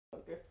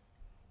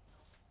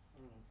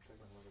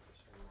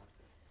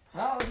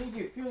How did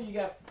you feel you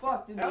got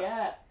fucked in the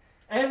ass?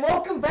 And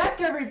welcome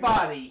back,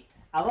 everybody!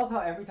 I love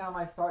how every time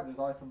I start, there's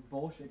always some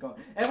bullshit going.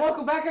 And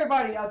welcome back,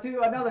 everybody,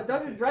 to another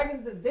Dungeons,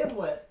 Dragons, and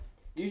Dimwits.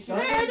 They're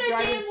the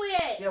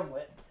dimwits!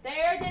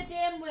 They're the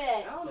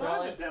dimwits! I'm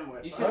not the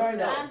dimwits. You should learn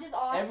that. I'm just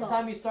awesome. Every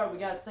time you start, we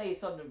gotta say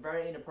something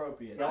very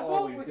inappropriate. I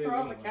thought we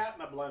throw the cat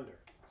in a blender.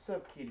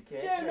 So, kitty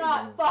cat. Do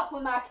not fuck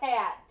with my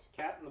cat.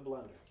 Cat in the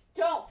blender.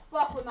 Don't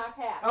fuck with my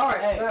cat.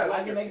 Alright, Hey, so...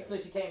 I can make it so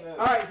she can't move.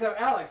 Alright, so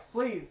Alex,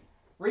 please,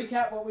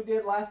 recap what we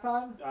did last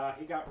time.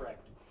 He got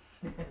wrecked.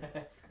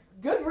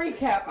 Good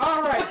recap.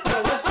 Alright,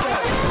 so let's go.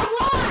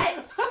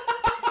 What?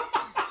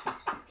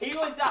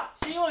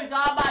 She was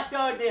on my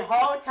shoulder the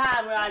whole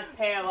time when I was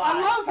paralyzed.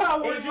 I love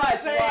how we're It just was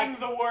saying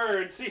the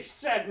words he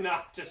said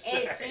not to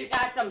say. And she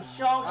got some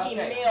chunky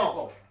milk.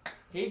 Simple.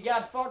 He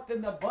got fucked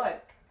in the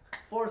butt,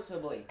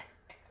 forcibly.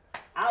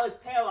 I was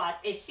paralyzed.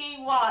 And she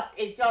was,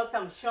 and so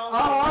some chunky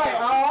Alright,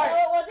 milk. alright.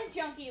 Oh, it wasn't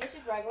chunky. It was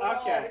just regular.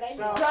 Okay, everyday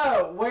milk.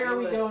 So, where are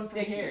we It was going from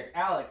sticky. here?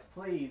 Alex,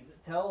 please,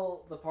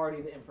 tell the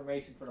party the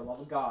information for the love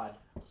of God.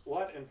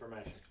 What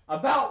information?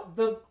 About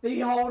the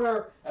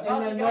beholder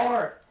About in the the guy-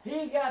 north.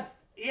 He got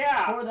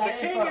Yeah, For the that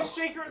king info. is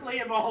secretly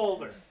a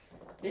beholder.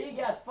 He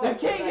got The fucked.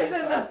 king is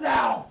in the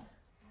south!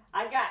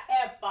 I got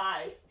hit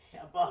by a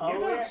You beholder.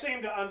 don't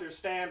seem to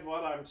understand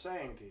what I'm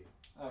saying to you.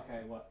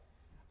 Okay, what?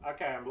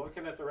 Okay, I'm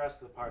looking at the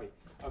rest of the party.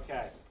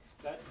 Okay,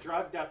 that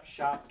drugged up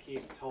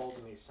shopkeep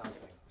told me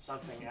something.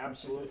 Something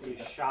absolutely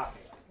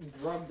shocking.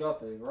 Drugged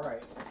up is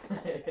right.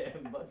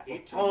 He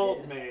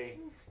told me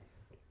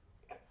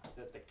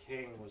that the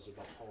king was a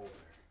beholder.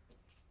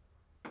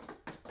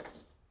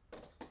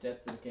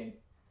 Death to the king.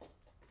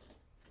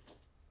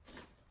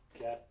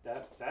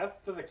 Death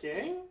to the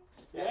king?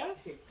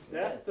 Yes? Yes.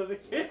 Death to the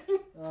king?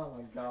 Oh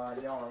my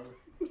god, y'all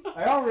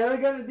are y'all really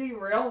gonna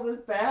derail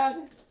this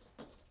bad?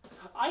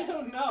 I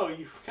don't know.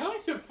 You've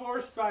kind of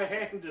forced my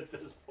hand at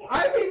this point.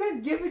 I've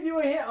even given you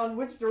a hint on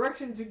which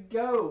direction to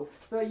go,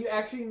 so you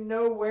actually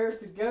know where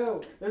to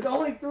go. There's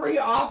only 3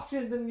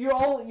 options, and you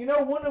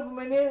know one of them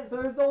in it,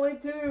 so there's only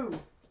 2.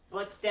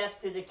 But death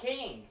to the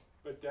king.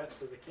 But death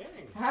to the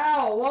king.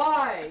 How?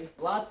 Why?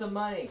 Lots of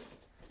money.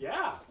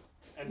 Yeah.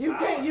 And You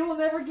power. can't. You will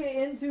never get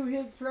into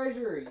his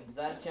treasury. Is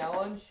that a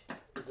challenge?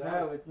 Is that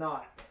No, it's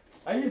not.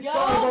 I used Yo,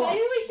 Fireball.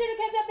 maybe we should have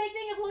kept that big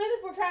thing of loot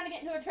if we're trying to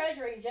get into a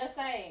treasury. Just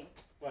saying.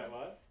 Wait,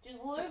 what?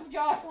 Just loot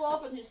Joshua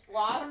up and just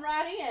slide him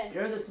right in.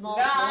 You're the Nah,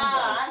 smallest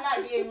one, I'm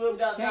not getting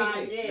moved up though. nine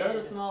Casey, years. you're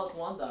the smallest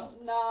one, though.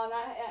 No,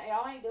 not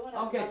y'all ain't doing it.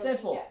 Okay,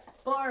 simple.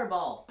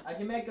 Fireball. I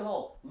can make the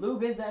hole.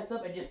 Lube his ass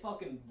up and just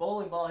fucking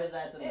bowling ball his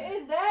ass in there.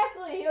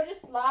 Exactly. He'll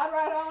just slide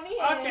right on in.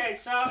 Okay,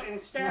 so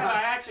instead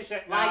I actually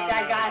said no, Like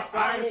that no, guy no.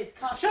 flying his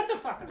cup. Shut the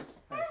fuck up.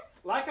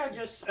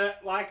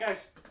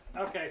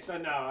 Okay, so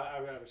no,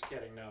 I was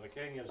kidding. No, the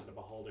king isn't a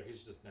beholder.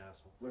 He's just an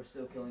asshole. We're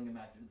still killing him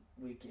after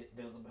we get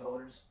do the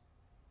beholders.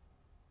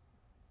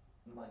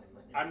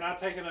 I'm not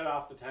taking it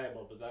off the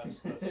table, but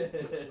that's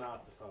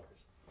not the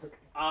focus.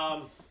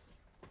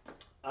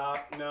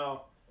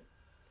 No.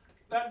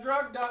 That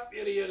drugged up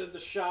idiot at the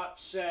shop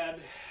said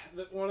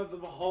that one of the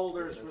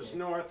beholders was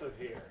north of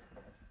here.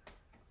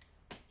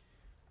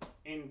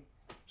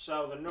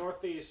 So the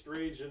northeast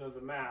region of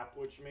the map,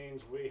 which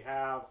means we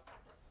have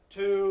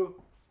 2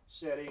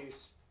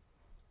 cities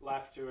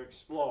left to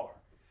explore.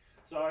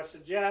 So I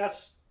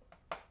suggest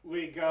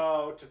we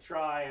go to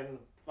try and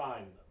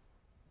find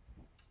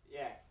them.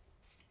 Yes.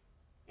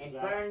 And Is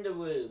that- burn the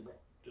lube.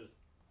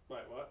 Wait,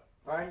 what?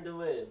 Burn the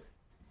lube.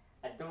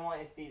 I don't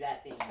want to see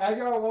that thing. As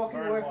y'all are walking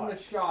Burn away from what?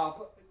 the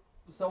shop,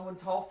 someone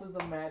tosses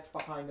a match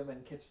behind them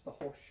and catches the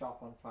whole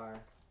shop on fire.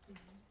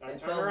 I And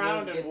turn someone around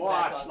and gets back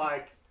watch up.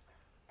 like,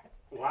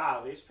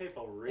 wow, these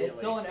people really. It's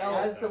someone hate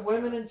else. As the that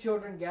women guy. and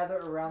children gather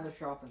around the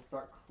shop and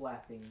start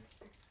clapping.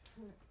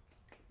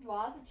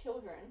 Why the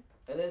children?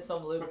 And then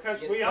some lube Because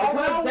gets we all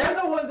Because know. they're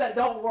the ones that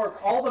don't work.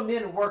 All the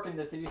men work in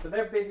the city, so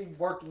they're busy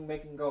working,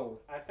 making gold.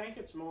 I think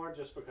it's more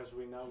just because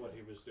we know what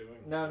he was doing.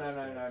 with No, those no,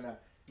 no, kids. no, no.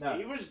 No.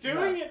 He was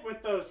doing it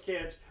with those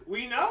kids.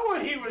 We know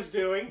what he was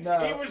doing.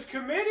 No. He was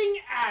committing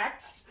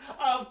acts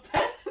of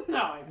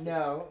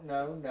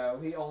No.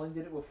 He only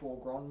did it with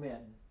full-grown men.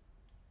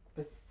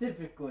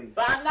 Specifically.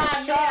 But I'm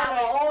not me, I'm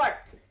an orc.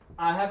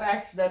 I have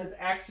actually. That is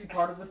actually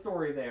part of the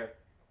story there,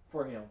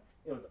 for him.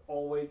 It was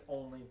always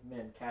only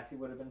men. Cassie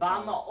would have been. But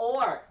I'm an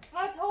orc.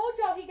 I told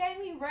y'all he gave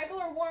me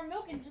regular warm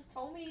milk and just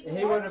told me.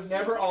 He would have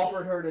never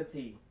offered her the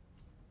tea.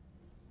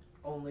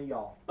 Only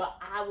y'all. But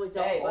I was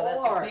an Hey, but that's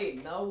orc. the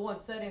thing. No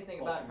one said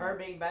anything about her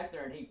being back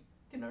there, and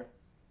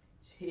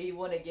he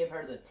wouldn't give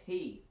her the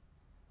tea.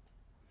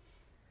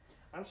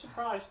 I'm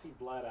surprised he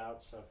bled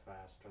out so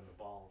fast from the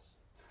balls.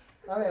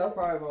 I mean, it was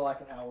probably more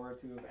like an hour or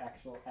 2 of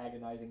actual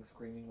agonizing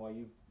screaming while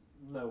you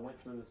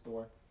went through the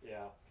store.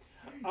 Yeah.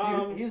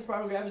 He was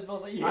probably grabbing his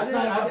phone like, "You I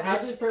son of a I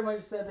bitch." just pretty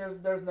much said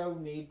there's no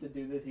need to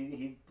do this.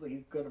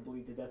 He's gonna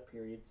bleed to death.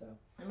 Period. So.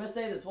 I'm gonna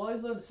say this. While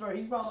he's in the store,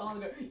 he's probably on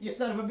the go, "You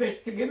son of a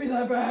bitch! To give me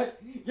that back!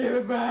 Give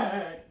it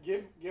back!"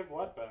 Give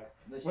what back?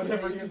 The shit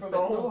Whatever that you took from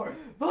his stole. sword.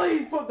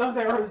 Please put those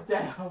arrows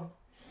down.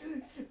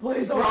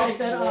 Please Drop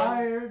that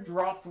iron.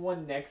 Drops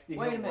one next to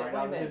Wait a him minute,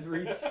 right wait a out of his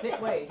minute.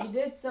 reach. Wait, he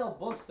did sell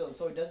books though,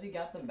 so does he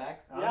got them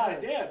back? Yeah, I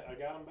did. I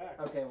got them back.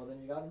 Okay, well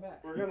then you got him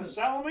back. We're gonna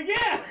sell them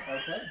again.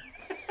 Okay.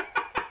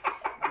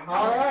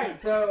 All right.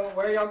 So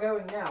where are y'all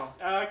going now?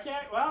 Okay.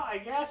 Well, I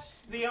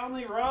guess the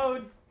only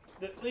road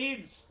that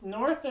leads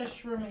northish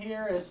from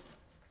here is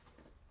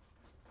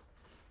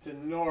to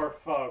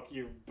Norfolk,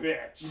 you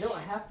bitch. You don't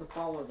have to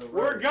follow the road.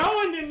 We're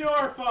going to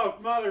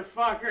Norfolk,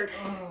 motherfucker.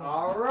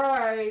 All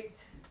right.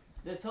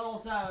 This whole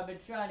time I've been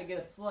trying to get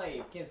a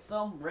slave. Can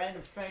some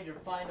random stranger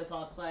find us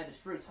on the side of the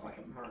street so I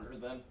can murder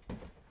them?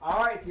 All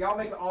right. So y'all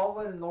make it all the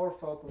way to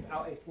Norfolk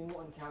without a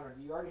single encounter.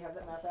 Do you already have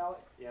that map,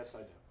 Alex? Yes, I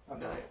do.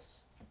 Okay. Nice.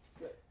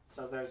 Good.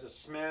 So there's a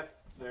smith,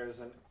 there's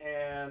an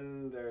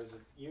inn,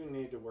 you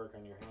need to work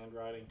on your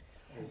handwriting.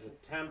 There's a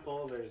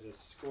temple, there's a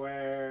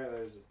square,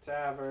 there's a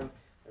tavern,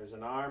 there's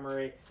an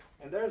armory,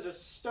 and there's a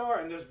store,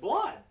 and there's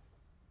blood.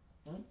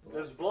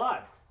 There's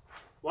blood.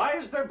 Why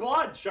is there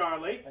blood,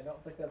 Charlie? I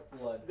don't think that's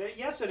blood.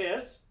 Yes, it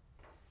is.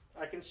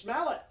 I can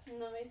smell it.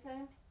 Let me see.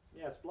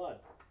 Yeah, it's blood.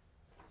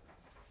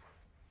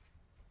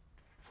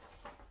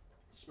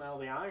 Smell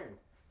the iron.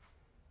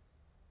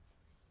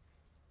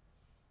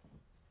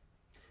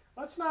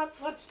 Let's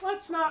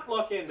not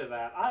look into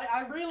that.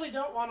 I really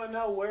don't want to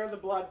know where the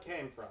blood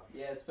came from.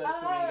 Yeah, especially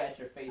when you got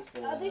your face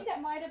full I of think it.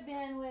 that might have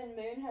been when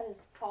Moon had his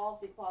paws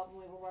be clawed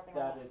when we were working on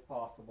That it. is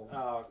possible.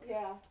 Oh, okay.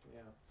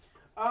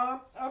 Yeah.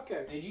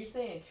 Okay. Did you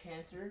say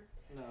enchanter?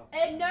 No.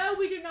 And no,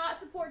 we do not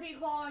support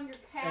declawing your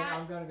And cats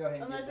I'm gonna go ahead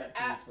and unless give it's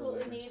that to you for absolutely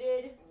later.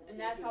 needed, and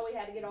that's how we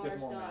had to get all Just our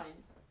more done. maps.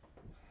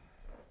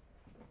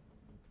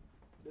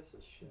 This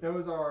is shit.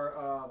 Those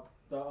are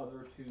the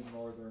other two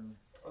northern.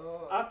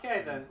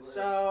 Okay then.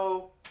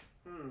 So,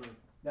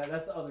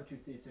 That's the other two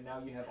cities. So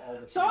now you have all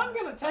the. So I'm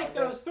gonna take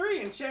those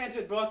 3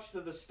 enchanted books to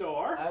the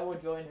store. I will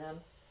join him.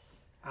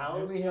 How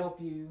do we help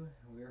you?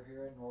 We're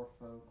here at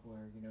Norfolk, where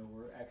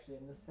we're actually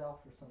in the south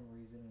for some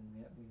reason,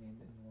 and yet we named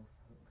it Norfolk.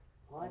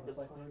 What It's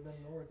the like fuck? we're the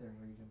northern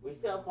region. We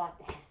still bought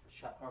that.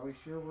 Shut up. Are we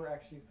sure we're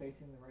actually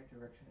facing the right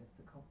direction? Is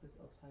the compass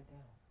upside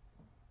down?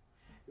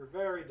 You're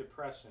very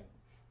depressing.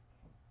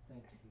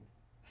 Thank you.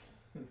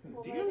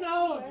 Well, Do maybe you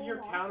know it's of your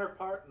very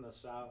counterpart in the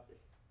south?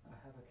 I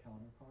have a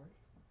counterpart.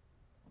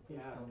 Please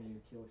Yeah. tell me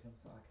you killed him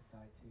so I could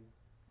die too.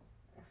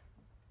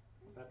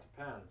 That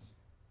depends.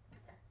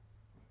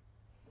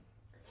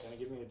 Can you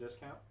give me a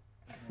discount?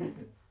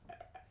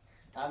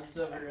 I'm just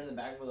over here in the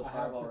back with a I have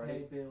fireball to ready.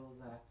 pay bills.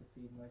 I have to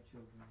feed my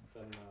children.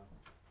 Then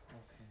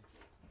Okay.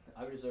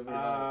 I'm just over here.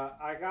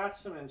 I got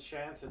some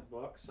enchanted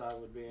books I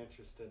would be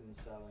interested in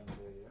selling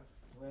to you.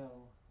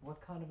 Well,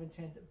 what kind of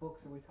enchanted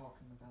books are we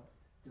talking about?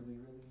 Do we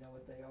really know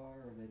what they are,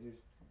 or are they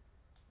just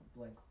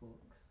blank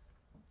books?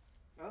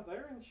 Oh,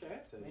 they're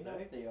enchanted. We know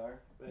what they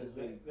are.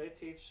 They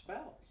teach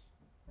spells.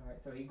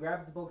 Alright, so he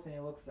grabs the books and he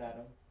looks at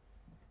them.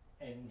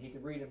 And he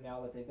can read them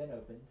now that they've been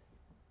opened.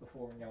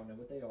 Before y'all know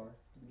what they are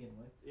to begin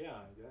with.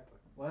 Yeah, exactly.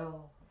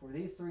 Well, for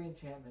these 3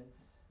 enchantments,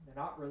 they're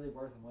not really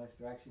worth much.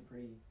 They're actually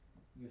pretty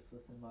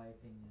useless in my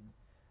opinion.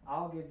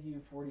 I'll give you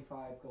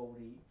 45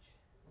 gold each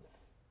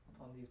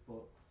on these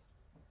books.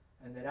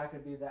 And then that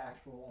could be the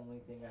actual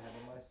only thing I have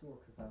in my store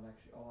because I'm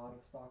actually all out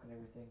of stock and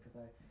everything because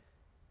I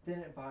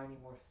didn't buy any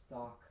more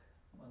stock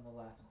on the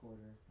last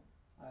quarter.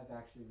 I've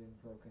actually been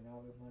broken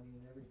out of money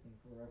and everything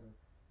forever.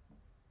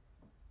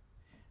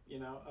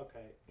 You know,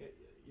 okay,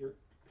 you're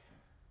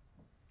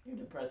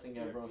depressing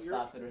him, bro. you're-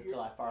 Stop it you're- until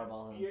I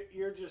fireball him.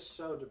 you're just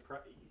so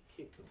depressed.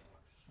 Keep the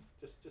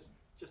books.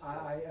 Just.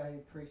 I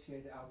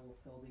appreciate it. I will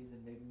sell these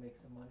and maybe make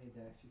some money to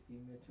actually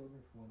feed my children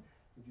for one.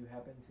 Would you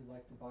happen to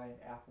like to buy an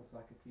apple so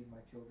I could feed my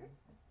children?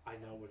 I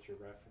know what you're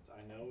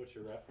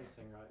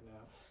referencing right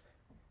now.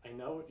 I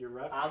know what you're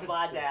referencing. I'll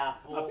buy the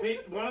apple.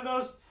 One of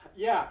those.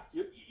 Yeah,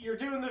 you're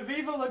doing the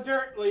Viva La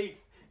Dirt League.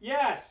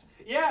 Yes.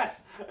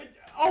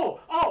 Oh,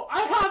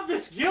 I have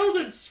this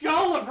gilded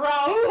skull of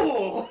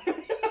Raoul.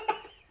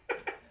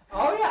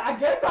 Oh yeah, I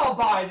guess I'll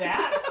buy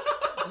that.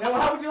 Now,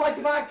 how would you like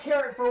to buy a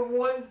carrot for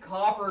 1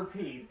 copper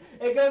piece?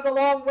 It goes a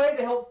long way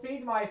to help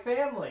feed my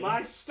family.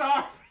 My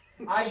starving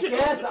I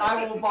guess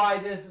I will buy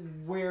this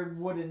weird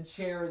wooden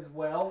chair as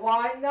well.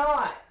 Why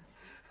not?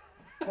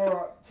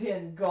 For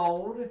 10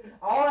 gold.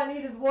 All I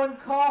need is 1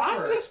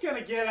 copper. I'm just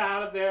gonna get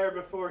out of there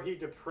before he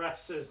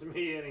depresses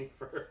me any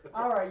further.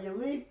 Alright, you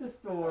leave the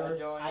store.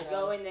 I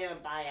go in there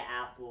and buy an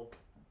apple.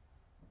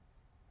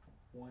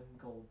 1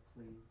 gold,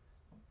 please.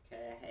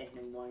 Okay, I hand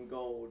him 1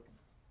 gold.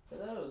 I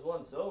thought it was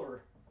 1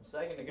 silver a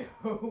second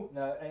ago.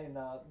 No, and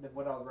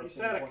what I was You referencing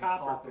said was a 1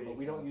 copper but piece.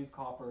 we don't use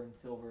copper and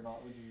silver,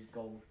 not we use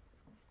gold.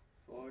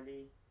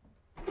 40.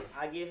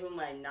 I give him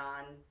a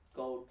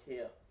non-gold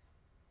tip.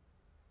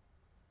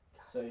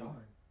 So you-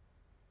 Darn.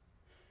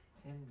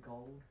 10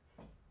 gold?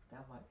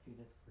 That might feed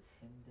us for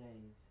 10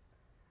 days.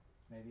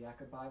 Maybe I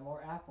could buy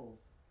more apples.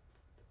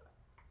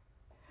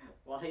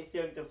 Why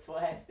so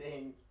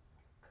depressing?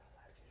 Because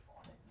I just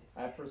wanted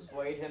to. I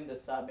persuade him to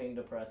stop being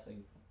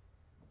depressing.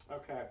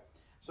 Okay.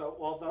 So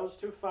while those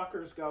 2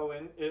 fuckers go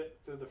in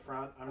through the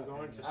front, I'm Okay,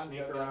 going to I'm sneak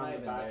joking, I'm around not the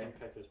even back there. and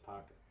pick his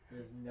pocket.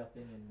 There's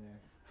nothing in there.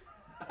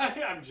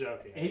 I'm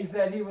joking. He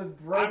said he was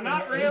broke. I'm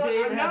not and really-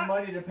 He didn't I'm have not-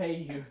 money to pay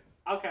you.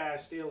 Okay, I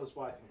steal his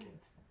wife and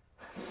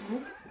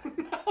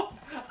kids. No,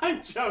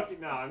 I'm joking.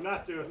 No, I'm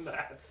not doing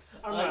that.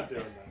 I'm not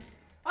doing that.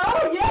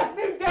 Oh yes,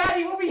 new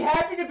daddy, we'll be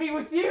happy to be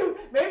with you.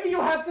 Maybe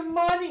you'll have some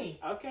money.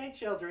 Okay,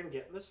 children,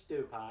 get in the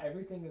stew pot.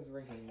 Everything is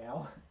ringing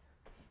now.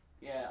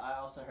 Yeah, I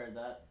also heard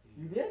that.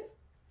 You did?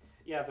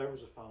 Yeah, there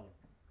was a phone.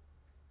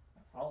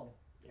 A phone.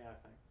 Yeah,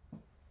 I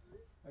think.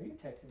 Are you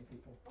texting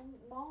people?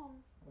 Mom.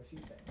 What's she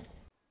saying?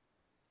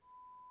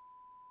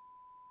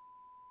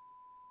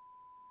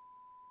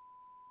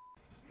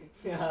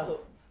 No.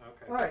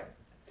 Okay. All right.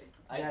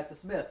 I At the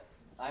Smith.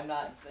 I'm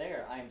not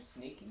there. I'm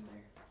sneaking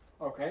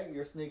there. Okay,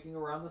 you're sneaking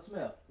around the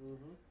Smith.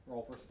 Mm-hmm.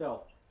 Roll for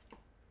stealth.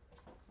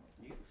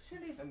 You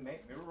shouldn't even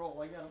make me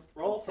roll again.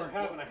 Roll for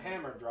having a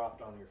hammer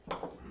dropped on your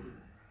foot.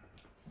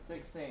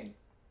 16.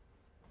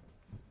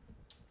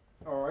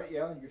 All right,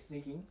 yeah, you're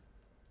sneaking.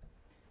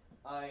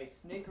 I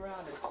sneak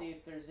around to see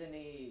if there's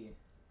any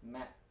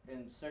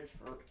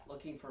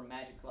looking for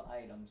magical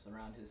items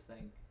around his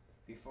thing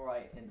before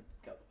I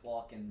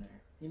walk in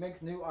there. He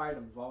makes new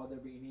items. Why would there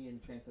be any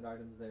enchanted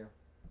items there?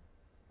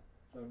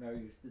 So no,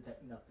 you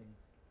detect nothing.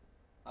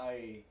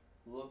 I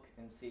look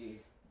and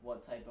see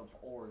what type of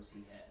ores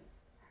he has.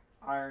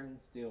 Iron and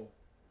steel,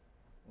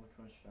 Which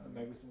one's and showing?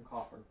 maybe some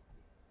copper.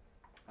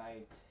 I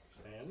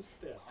Stand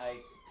still.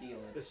 steal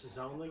it. This is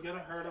only gonna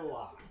hurt a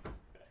lot.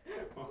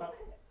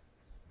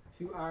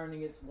 2 iron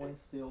ingots, 1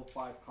 steel,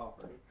 5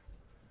 copper.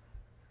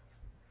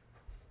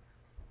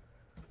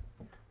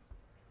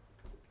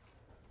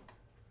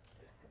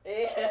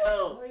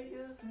 Ew. Wait,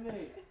 it's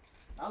me.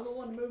 I'm the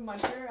one moving my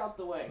chair out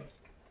the way.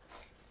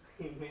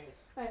 Hey,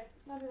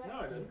 not do that. No,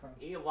 I didn't.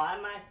 Ew, why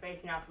am I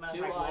facing out smells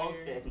Two like iron.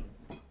 lotion?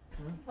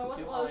 That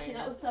wasn't Two lotion, that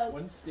iron. was soap.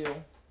 1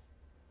 steel,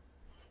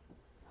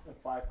 and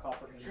 5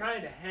 copper I'm ingots.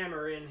 trying to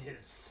hammer in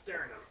his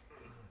sternum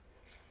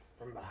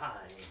from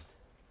behind.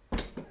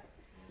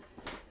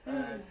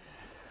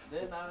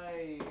 Then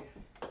I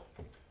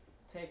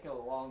take a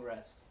long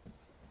rest.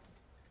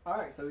 All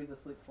right, so he's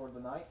asleep for the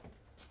night.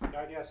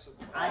 I guess.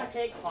 I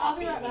take I'll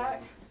be coffee. right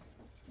back.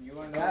 You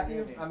want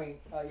Matthew,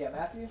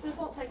 Matthew, This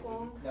won't take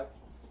long.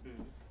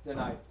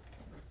 denied.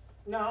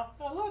 No,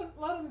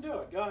 let him do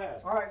it. Go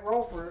ahead. All right,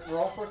 roll for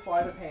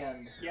sleight of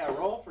hand. Yeah,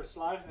 roll for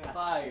slide of hand.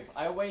 5.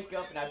 I wake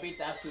up and I beat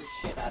the absolute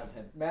shit out of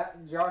him. Matt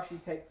and Josh, you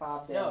take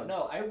 5 damage.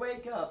 No, I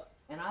wake up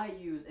and I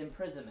use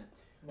imprisonment.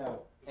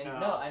 No, And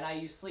No. and I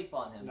use sleep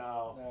on him.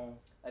 No, no,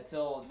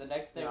 Until the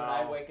next day when No.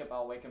 I wake up,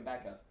 I'll wake him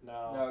back up.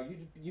 no. no.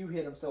 You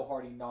hit him so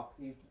hard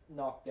he's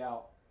knocked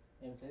out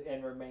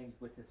and remains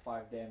with his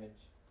 5 damage.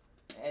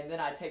 And then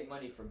I take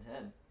money from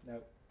him. No.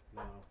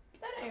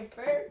 That ain't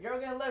fair. You're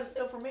gonna let him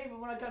steal from me, but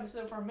when I come to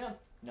steal from him,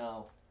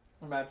 no.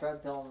 I tried to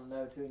tell him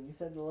no too, and you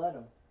said to let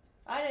him.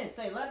 I didn't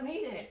say let him, he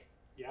did.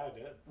 Yeah, I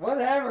did.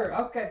 Whatever.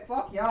 Okay,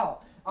 fuck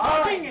y'all.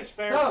 Nothing is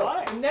fair so,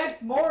 play.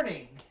 next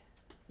morning,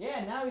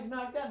 Yeah, now he's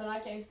knocked out and I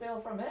can't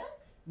steal from him.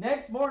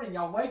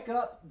 y'all wake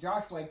up.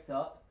 Josh wakes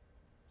up.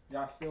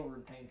 Josh still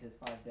retains his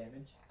 5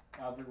 damage.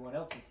 Everyone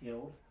else is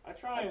healed. I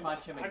try and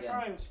punch him again.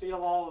 try and steal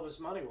all of his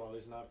money while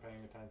he's not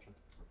paying attention.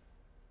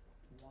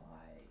 Why?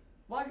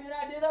 Why could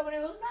I do that when he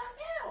was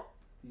knocked out?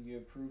 Do you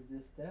approve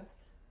this theft?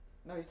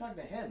 No, you're talking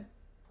to him.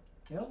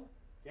 No.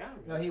 Yeah, I'm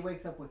No, gonna. he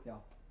wakes up with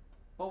y'all.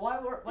 But why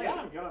were wait? Yeah,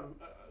 I'm gonna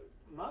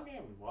mug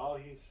him while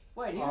he's.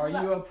 Wait, he Are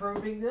was you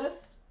approving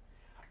this?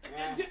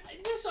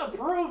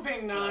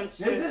 Disapproving nonsense.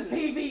 This is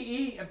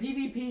PvE, a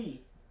PvP.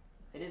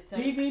 It is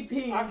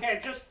PvP. Okay,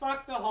 just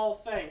fuck the whole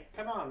thing.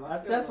 Come on,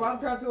 let's That's go. what I'm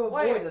trying to avoid.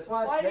 Wait, That's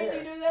why it's why there.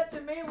 didn't you do that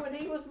to me when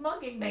he was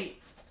mugging me?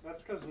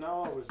 That's because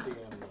Noah was DM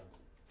then.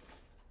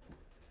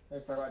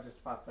 Let's talk about just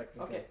 5 seconds.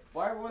 ago. Okay,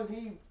 why was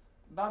he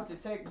about to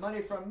take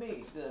money from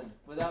me then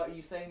without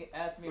you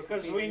asking me?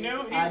 Because for we PvE?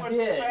 knew he I would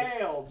did.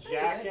 fail, You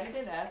jackass.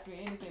 didn't ask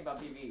me anything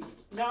about PvE.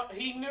 No,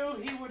 he knew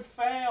he would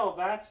fail.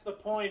 That's the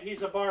point.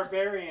 He's a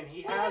barbarian.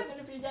 He What has.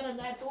 happened if he got a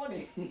nat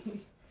 20?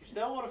 He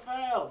still would have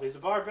failed. He's a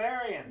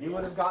barbarian. You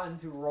would have gotten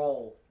to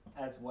roll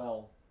as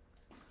well,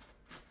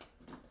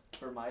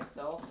 For my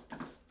stealth?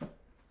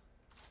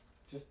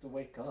 just to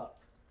wake up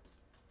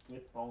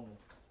with bonus.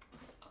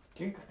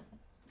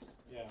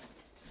 Yeah.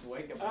 To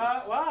wake up.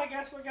 Well, I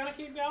guess we're gonna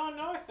keep going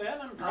north then.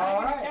 I'm All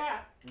dragging right. a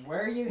cat.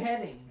 Where are you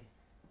heading?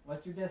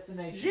 What's your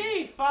destination?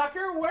 Gee,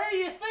 fucker, where do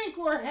you think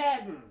we're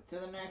heading? To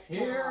the next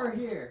Here or town.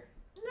 here?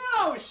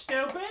 No,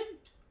 stupid.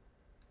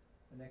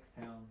 The next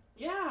town.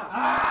 Yeah.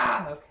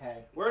 Ah!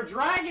 Okay. We're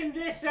dragging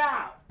this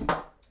out.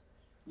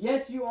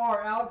 Yes, you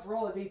are. Alex,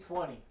 roll a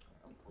d20.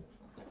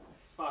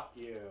 Fuck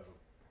you.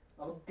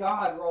 Oh,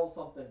 God, roll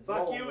something. Fuck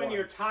roll you a and one.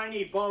 your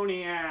tiny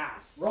bony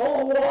ass.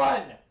 Roll a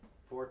 1!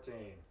 14.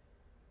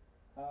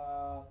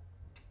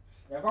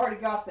 I've already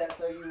got that.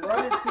 So you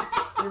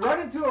run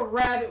into a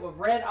rabbit with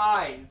red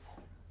eyes.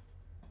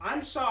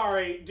 I'm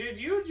sorry, did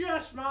you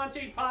just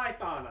Monty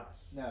Python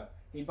us? No,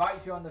 he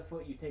bites you on the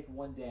foot. You take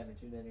 1 damage,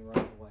 and then he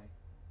runs away.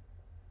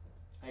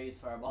 I use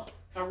fireball.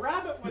 A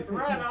rabbit with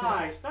red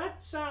eyes.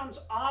 That sounds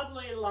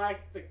oddly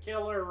like the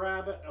killer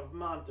rabbit of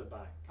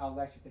Montebank. I was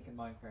actually thinking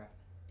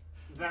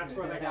Minecraft. That's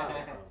where they got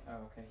it from. Oh,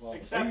 okay. Well,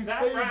 Except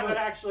that rabbit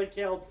actually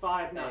killed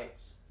 5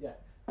 knights.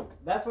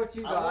 that's what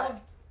you I got.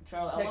 loved,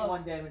 Charlie, Take I love,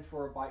 1 damage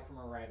for a bite from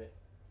a rabbit.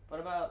 what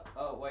about,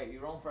 oh wait, you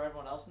rolling for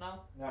everyone else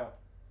now? No.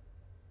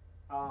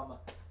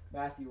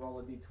 Matthew, roll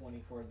a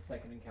d20 for the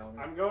second encounter.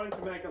 I'm going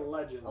to make a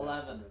legend.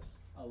 11.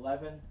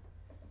 11.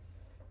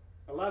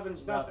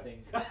 11's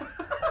nothing.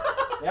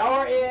 Now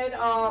we're in,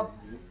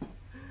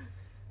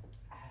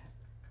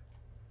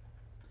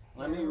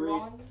 Let me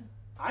read.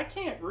 I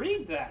can't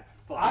read that.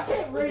 I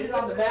can't read it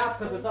on the map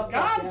because it's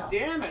upside down. God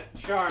damn it,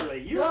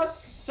 Charlie. You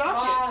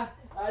suck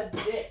it. A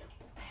dick.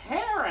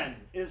 Heron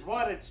is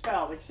what it's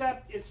spelled,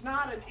 except it's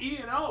not an E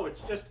and O,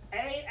 it's just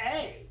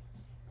AA.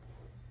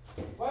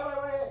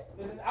 Wait.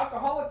 This is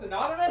Alcoholics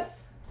Anonymous?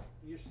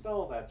 You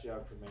stole that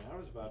joke from me. I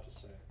was about to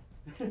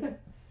say.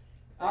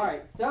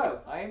 Alright, so.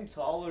 I am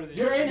taller than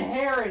You're in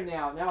Heron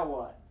now. Now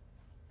what?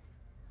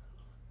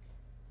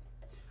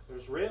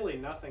 There's really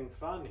nothing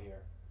fun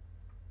here.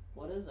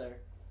 What is there?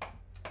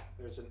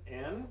 There's an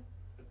inn,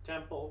 a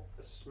temple,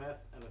 a smith,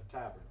 and a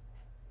tavern.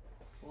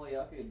 Well,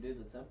 yeah, I could do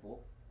the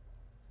temple.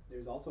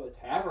 There's also a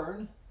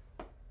tavern.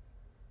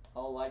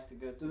 I'll like to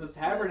go to There's the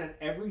a tavern smith.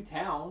 in every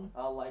town.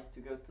 I'll like to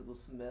go to the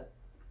smith.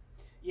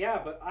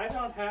 Yeah, but I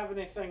don't have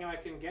anything I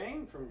can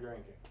gain from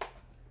drinking.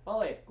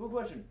 Ollie, good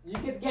question. You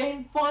can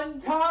gain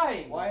fun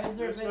times. Why has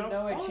there There's been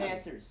no no fun.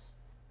 enchanters?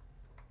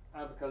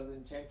 Because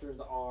enchanters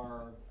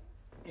are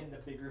in the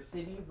bigger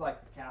cities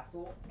like the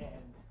castle, and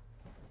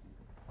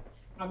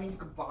I mean you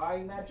can buy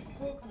magic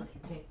books, but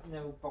you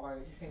can't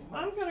buy.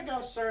 I'm gonna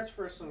go search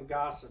for some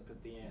gossip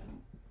at the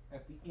inn.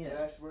 At the inn.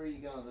 Josh, where are you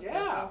going? The Yeah,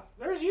 temple?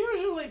 there's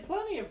usually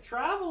plenty of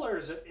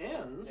travelers at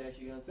inns. Josh,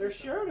 you going to They're the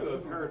sure temple? to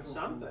have heard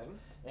something.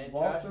 And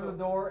Walk Josh, through the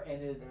door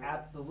and it is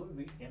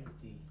absolutely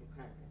empty.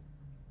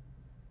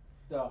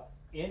 The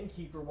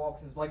innkeeper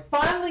walks in and is like,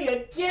 "Finally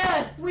a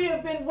guest! We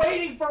have been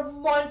waiting for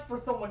months for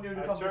someone new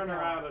to I come to turn town."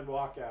 around and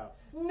walk out.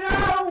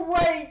 No,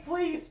 wait!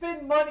 Please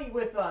spend money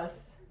with us.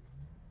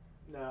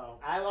 No.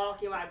 I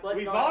walk in my what's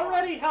We've going on?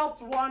 already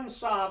helped one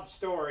sob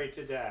story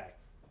today.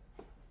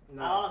 I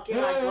No. walk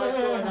in like what's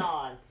going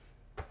on?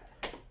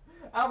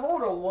 I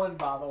rolled a 1,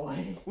 by the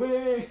way.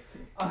 Wait.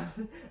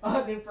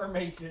 On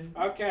information.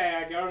 Okay,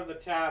 I go to the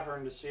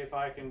tavern to see if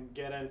I can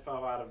get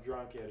info out of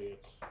drunk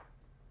idiots.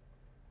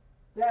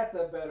 That's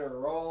a better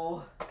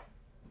roll.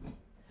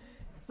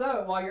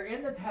 So, while you're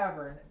in the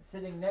tavern,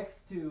 sitting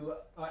next to,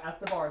 at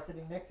the bar,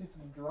 sitting next to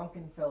some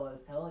drunken fellas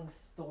telling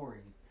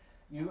stories,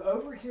 you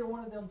overhear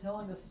one of them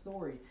telling a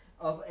story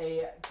of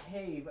a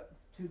cave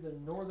to the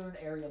northern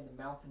area of the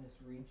mountainous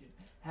region,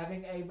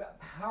 having a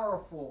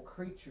powerful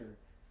creature,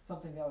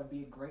 something that would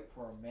be great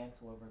for a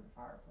mantle over the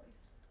fireplace.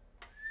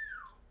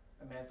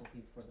 A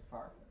mantelpiece for the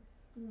fireplace.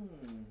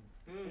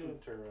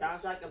 Interesting.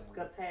 Sounds like a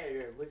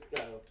competitor. Let's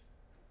go.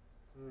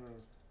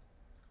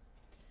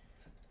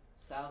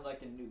 sounds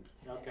like a new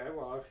pet. Okay,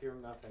 well, I've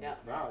heard nothing Yeah,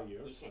 of value,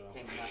 You so. can't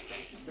take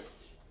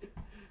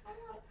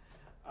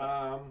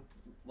nothing.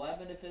 What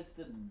happened if it's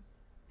the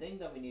thing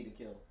that we need to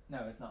kill?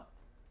 No, it's not.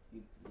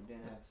 You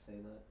didn't have to say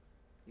that.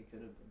 You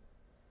could have been.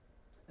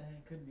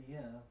 It could be,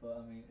 yeah,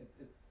 but I mean, it's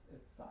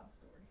sad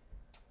story,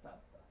 sad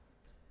stuff.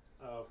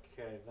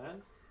 Okay,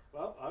 then.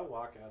 Well, I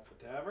walk out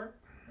the tavern.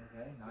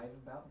 Okay, not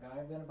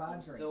even gonna buy a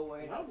I'm drink. still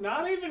waiting. I'm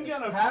not even The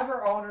gonna.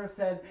 tavern owner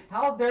says,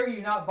 "How dare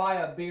you not buy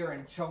a beer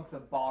and chunks a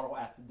bottle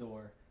at the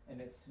door?" And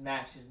it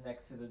smashes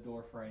next to the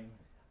door frame.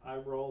 I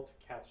roll to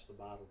catch the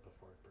bottle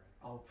before it breaks.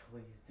 Oh,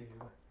 please do.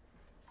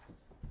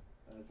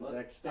 That's What? a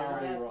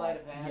dexterity Isn't that roll. sleight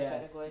of hand, Yes,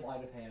 technically?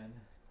 sleight of hand.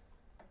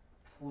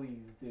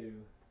 Please do.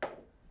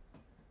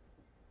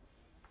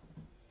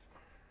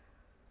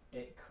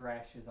 It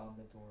crashes on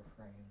the door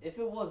frame. If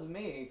it was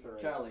me,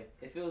 Three. Charlie,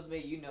 if it was me,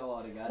 you know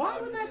I'd have got it. Why I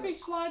would would've that done be it.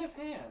 sleight of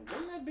hand?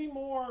 Wouldn't that be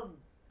more?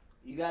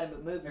 You gotta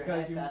move your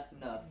Because hand you- fast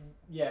enough.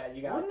 Yeah,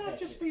 you got. Wouldn't that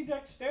just be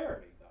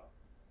dexterity,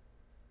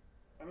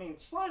 though? I mean,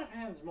 sleight of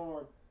hand's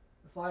more.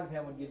 Sleight of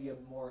hand would give you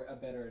a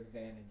better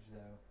advantage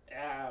though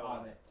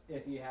on it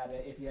if you had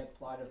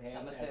sleight of hand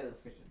I'ma and say this.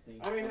 proficiency.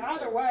 I mean, I'm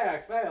either sorry. way,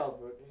 I failed,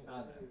 but. You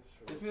know,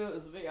 If it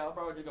was me, I'll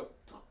probably just go.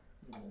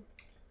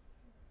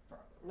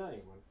 No,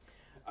 you wouldn't.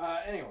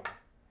 Anyway,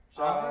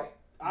 so Alright,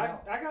 I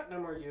now. I got no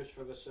more use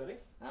for the city.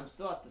 I'm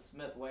still at the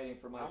smith waiting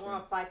for my I turn.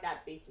 want to fight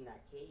that beast in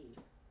that cave.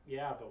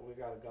 Yeah, but we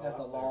gotta go That's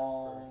a up there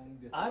long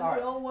distance. I'm Alright,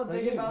 the only one so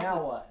thinking you, about now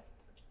this. what?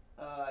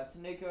 I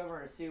sneak over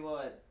and see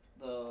what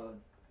the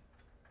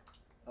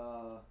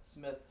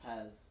smith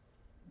has.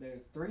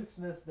 There's 3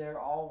 smiths there,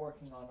 all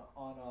working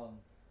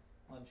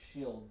on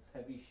shields,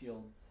 heavy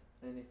shields.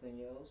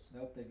 Anything else?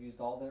 Nope, they've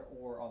used all their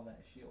ore on that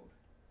shield.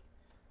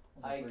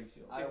 On the 3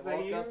 shields. I If they walk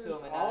up used to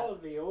him and all ask-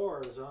 of the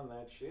ores on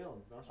that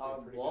shield, it must be a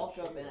I'll pretty walk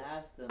good up and shield.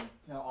 ask them.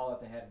 No, all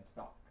that they had in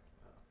stock.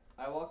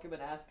 I walk up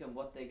and ask them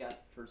what they got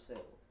for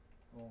sale.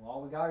 Well,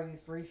 all we got are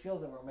these 3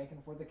 shields that we're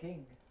making for the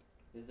king.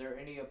 Is there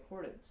any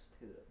importance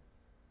to them?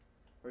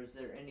 Or is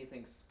there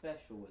anything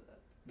special with it?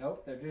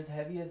 Nope, they're just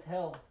heavy as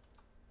hell.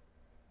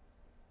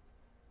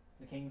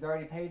 The king's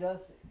already paid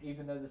us,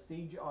 even though the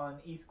siege on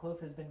East Cliff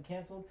has been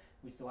cancelled.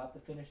 We still have to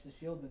finish the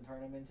shields and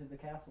turn them into the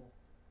castle.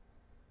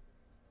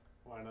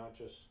 Why not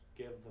just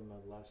give them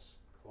a less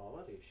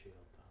quality shield,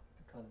 though?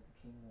 Because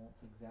the king wants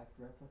exact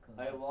replicas.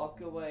 I of walk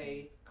them.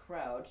 away,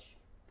 crouch,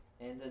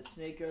 and then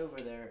sneak over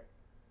there.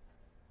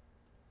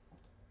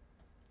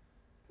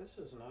 This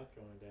is not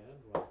going to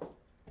end well.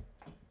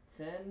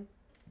 10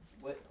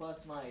 with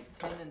plus my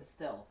 10 in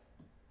stealth.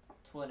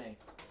 20.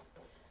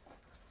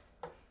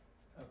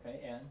 Okay,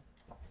 and?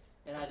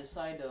 And I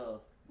decide to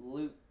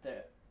loot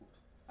their.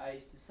 I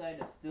decide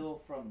to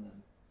steal from them.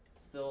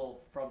 Steal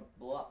from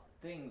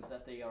things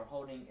that they are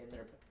holding in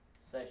their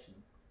possession.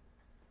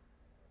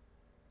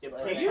 Yeah,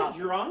 Are you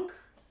drunk?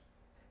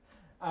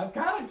 I'm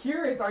kind of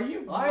curious. Are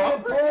you I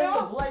am drunk right pulling the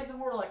now? blazing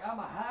word like I'm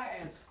a high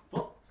as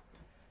fuck.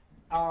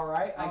 All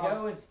right. I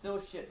go and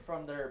steal shit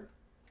from their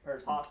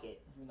persons.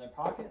 Pockets. in their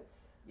pockets.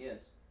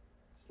 Yes.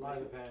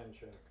 Sleight of hand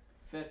check.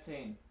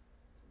 15.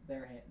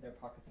 Their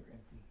pockets are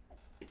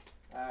empty.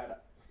 Alright.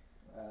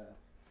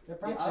 They're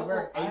probably I will-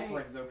 wearing I-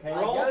 aprons, okay?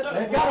 Roll to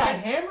They've got a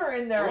avoid- hammer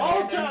in their Roll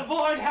hand. to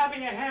avoid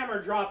having a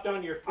hammer dropped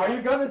on your foot. Are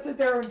you gonna sit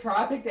there and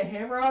try to take the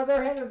hammer out of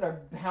their hand as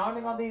they're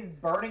pounding on these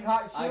burning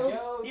hot I shields?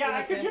 go. Yeah, to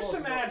I the could just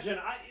temples. imagine.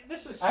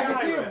 This is I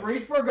can see him Skyrim.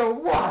 reach for it, go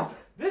whoop.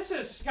 This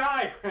is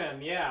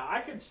Skyrim. Yeah,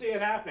 I could see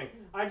it happening.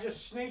 I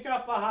just sneak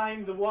up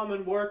behind the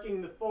woman working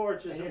the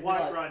forges And at you'd be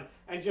like- Whiterun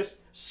and just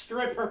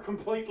strip her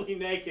completely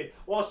naked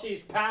while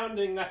she's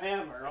pounding the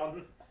hammer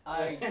on.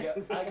 I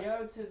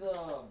go to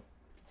the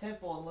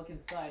temple and look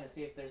inside to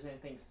see if there's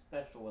anything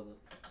special with it.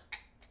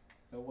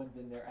 No one's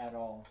in there at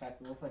all. In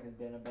fact, it looks like it's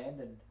been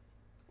abandoned.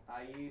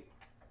 I use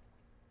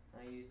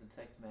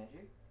detect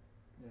magic.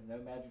 There's no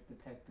magic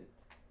detected.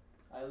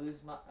 I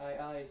lose my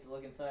eyes to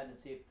look inside and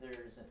see if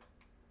there's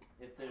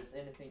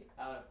anything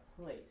out of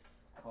place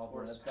or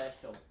Cobwebs.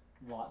 special.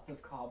 Lots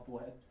of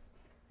cobwebs.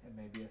 And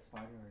maybe a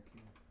spider or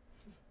two.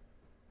 You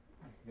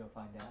can go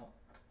find out.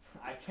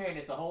 I can't.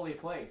 It's a holy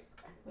place.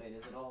 Wait,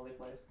 is it a holy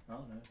place? I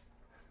don't know.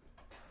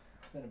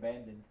 It's been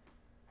abandoned.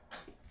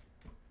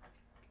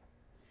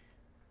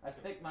 I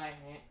stick my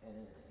hand.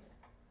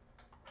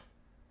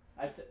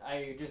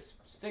 I just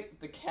stick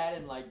the cat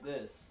in like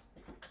this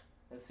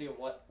and see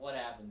what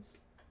happens.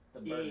 The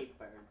bird. The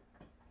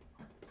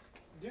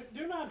bird.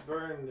 Do not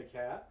burn the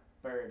cat.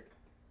 Bird.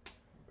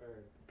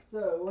 Bird.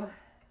 So,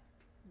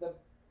 the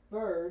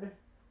bird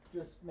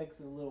just makes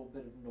a little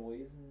bit of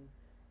noise and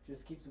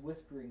just keeps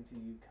whispering to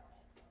you,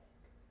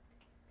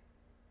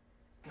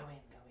 go in.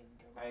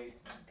 I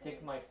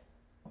stick my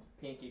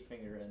pinky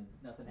finger in.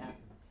 Nothing happens.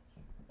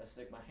 I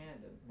stick my hand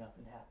in.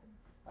 Nothing happens.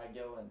 I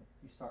go in.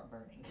 You start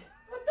burning.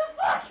 What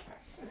the fuck?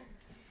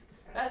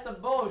 That's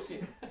some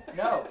bullshit.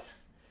 No.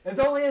 It's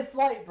only a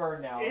slight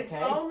burn now, It's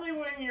okay? only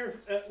when your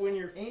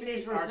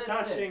English feet are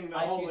touching resistance. the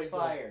I holy choose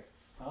blood. fire.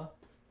 Huh?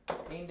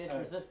 Fiendish Oh.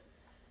 resistance.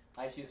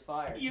 I choose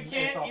fire. You It's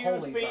can't a use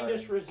holy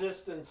fiendish burn.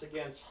 resistance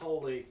against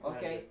holy.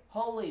 Okay, magic.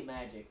 holy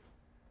magic.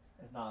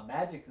 It's not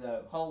magic,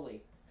 though.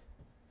 Holy.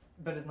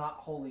 But it's not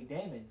holy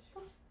damage.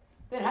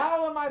 Then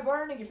how am I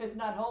burning if it's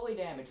not holy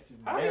damage?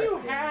 How do you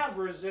have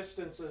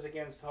resistances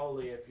against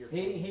holy if you're?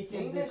 He can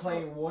English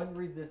declare one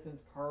resistance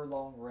per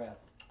long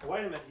rest.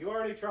 Wait a minute. You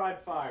already tried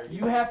fire.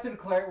 You have to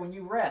declare it when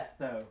you rest,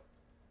 though.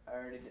 I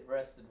already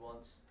rested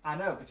once. I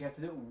know, but you have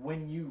to do it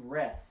when you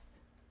rest.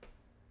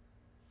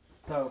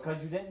 So,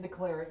 because you didn't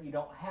declare it, you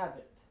don't have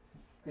it.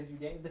 Because you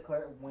didn't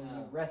declare it when you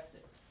No.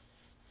 rested.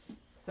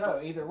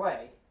 So, either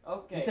way,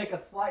 Okay. you take a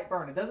slight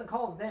burn. It doesn't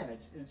cause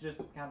damage. It's just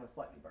kind of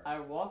slightly burn. I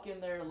walk in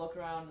there, look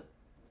around,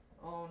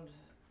 and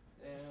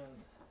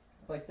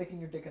It's like sticking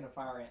your dick in a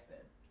fire ant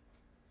bed.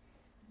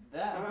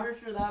 that I'm pretty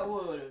sure that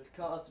would have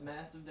caused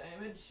massive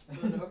damage.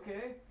 But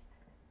okay.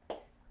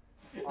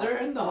 They're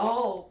in the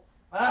hole.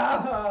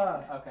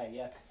 Okay,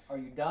 yes. Are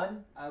you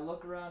done? I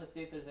look around to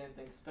see if there's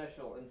anything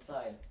special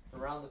inside,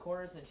 around the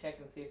corners, and check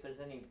and see if there's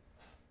any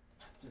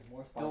Just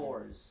more spiders.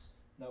 doors,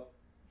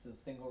 It's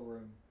a single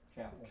room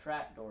chapel.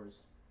 trap doors.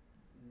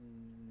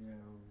 No.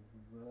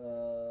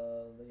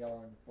 They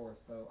are in the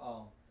forest,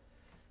 so,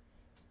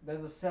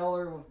 there's a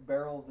cellar with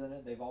barrels in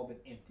it. They've all been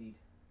emptied.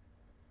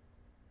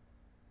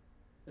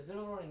 Is there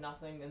literally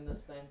nothing in this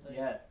damn thing?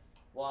 Yes.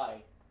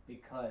 Why?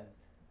 Because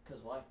Cause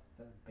why? it's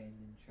an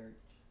abandoned church.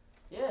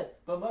 Yes,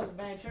 but most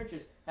abandoned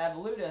churches have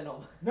loot in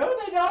them. No,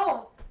 they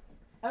don't!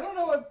 I don't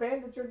know what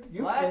abandoned church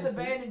you've Last been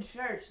to. abandoned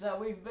church that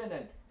we've been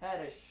in had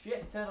a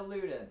shit ton of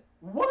loot in.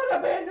 What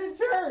abandoned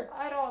church?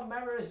 I don't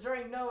remember. It was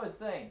during Noah's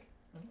thing.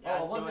 Yeah,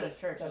 Oh, it wasn't a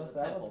church. It was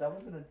a temple. That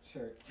wasn't a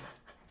church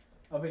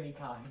of any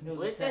kind. It was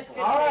Let's a just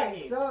temple. Alright,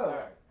 continue. so.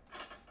 Alright.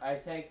 I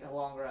take a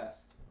long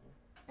rest,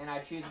 and I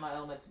choose my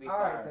element to be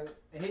Alright, fire,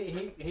 so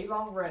he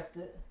long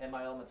rested. and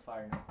my element's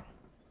fire now.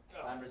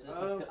 I'm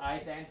resistant to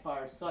ice and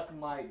fire. Suck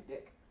my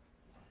dick.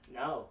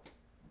 No.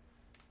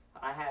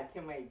 I had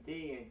too many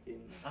D and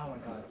didn't. Oh my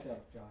god, shut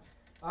up, Josh.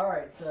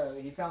 Alright, so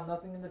he found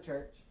nothing in the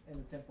church, in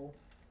the temple.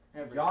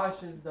 Every- Josh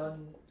has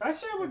done. I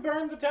said we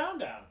burned the town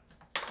down.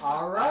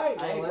 Alright,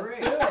 I well,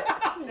 agree. let's do it.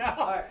 No.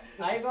 Alright,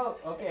 I vote.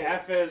 Okay,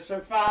 F is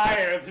for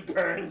fire if it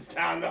burns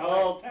down the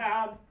whole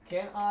town.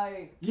 can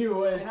I?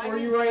 U is Can I for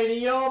use-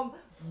 uranium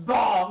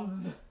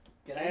bombs.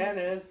 Can I N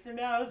use, is for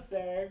no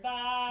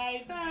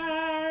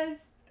survivors.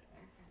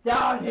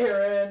 Down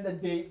here in the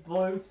deep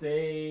blue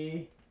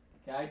sea.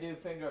 Can I do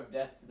finger of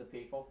death to the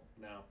people?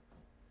 No.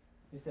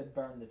 He said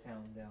burn the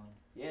town down.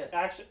 Yes.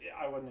 Actually,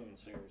 I wasn't even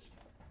serious.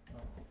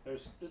 Oh.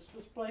 This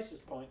place is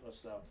pointless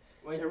though.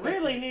 Where's There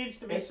really needs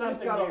to be It's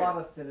something got here. a lot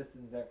of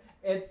citizens there.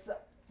 It's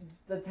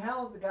the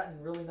towns that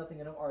gotten really nothing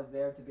in them are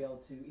there to be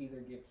able to either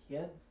give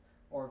hints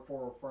or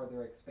for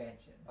further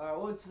expansion. Alright,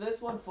 what's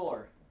this one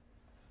for?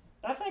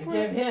 I think To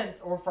give hints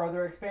or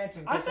further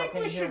expansion. I think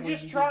we should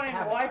just try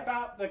and wipe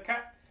out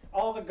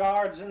all the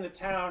guards in the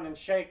town and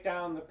shake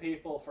down the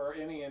people for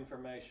any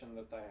information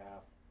that they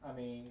have. I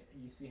mean,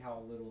 you see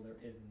how little there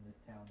is in this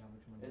town. How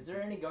much money? Is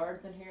there any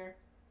guards in here?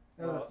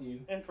 There's a few.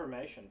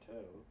 Information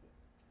too.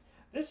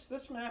 This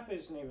map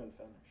isn't even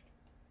finished.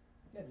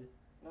 Yeah, it is.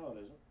 No, it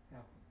isn't. No.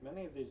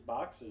 Many of these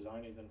boxes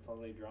aren't even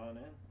fully drawn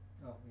in.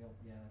 Oh,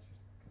 yeah, that's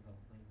just because I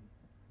was lazy.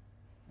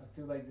 I was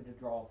too lazy to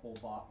draw a full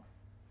box.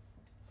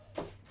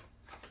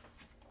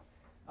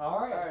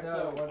 Alright, Alright,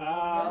 so what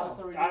else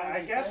are we doing, I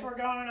you guess say? we're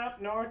going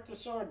up north to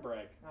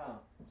Swordbreak. Oh,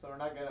 so we're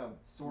not gonna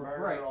Sword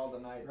murder break, all the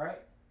knights. right?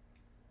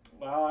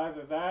 Well,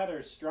 either that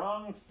or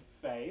strong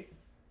faith,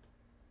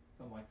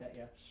 Something like that,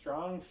 yeah.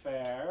 strong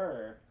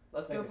fair,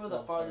 Let's Think go it's for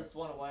the strong fair. farthest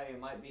one away. It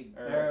might be.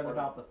 They're important.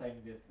 about the same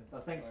distance. I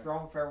think Right.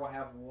 Strong Fair will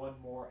have one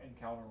more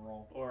encounter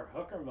roll. or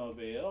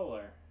hookermobile,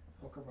 or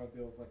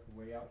Hookermobile's like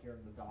way out here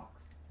in the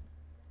docks.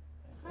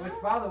 Which,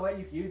 by the way,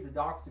 you can use the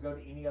docks to go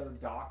to any other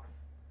docks.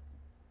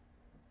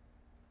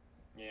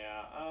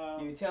 yeah.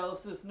 You tell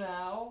us this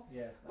now.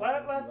 Yes. I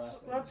told you Let's last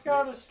let's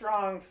time. go to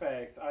strong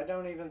faith. I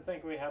don't even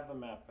think we have the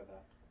map for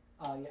that.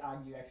 Yeah,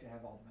 you actually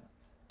have all the maps.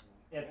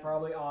 It's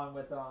probably on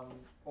with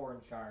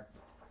Orange-shire.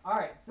 All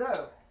right,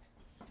 so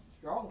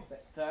Strong Fair.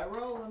 Start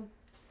rolling.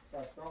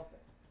 Sorry, Strong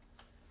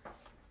Fair.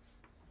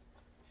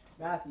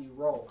 Matthew,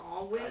 roll.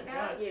 Oh, we I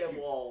got got your you.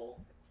 wall.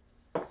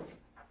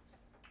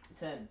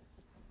 10.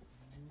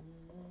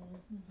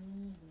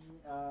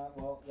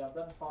 Well, yeah, I've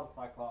done fought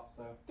Cyclops,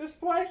 so. This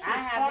place is I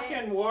have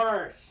fucking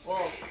worse.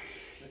 Well,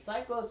 the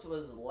Cyclops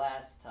was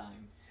last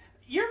time.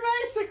 You're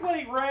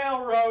basically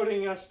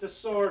railroading us to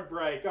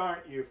Swordbreak,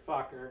 aren't you,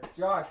 fucker?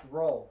 Josh,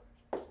 roll.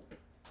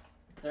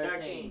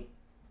 13.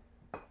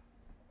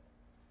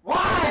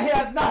 Why?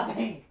 That's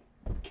nothing.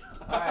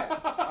 Alright,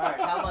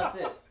 how about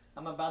this?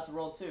 I'm about to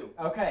roll 2.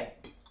 Okay.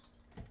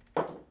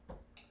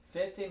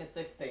 15 and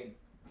 16.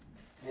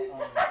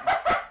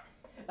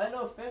 I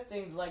know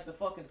 15's like the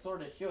fucking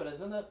sword and shield,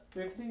 isn't it?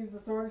 15 is the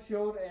sword and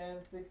shield, and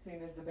 16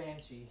 is the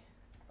banshee.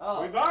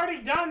 Oh. We've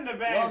already done the Well,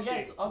 banshee.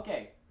 yes,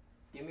 okay.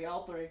 Give me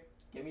all 3.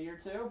 Give me your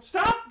 2.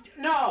 Stop!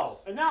 No,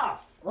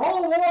 enough.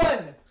 Roll a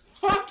 1.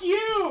 Fuck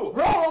you.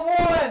 Roll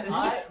a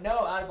 1.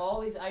 No, out of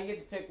all these, I get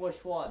to pick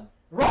which one.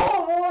 Roll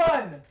a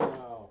 1.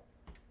 No.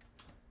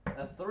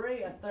 A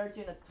 3, a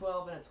 13, a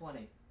 12, and a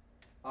 20.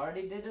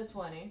 Already did a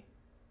 20.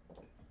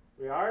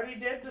 We already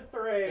did the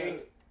 3. So,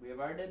 we have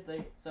already did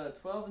 3. So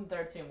 12 and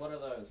 13, what are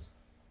those?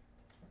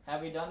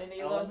 Have you done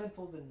any of those?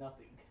 Elementals and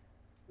nothing.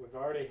 We've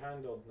already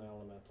handled an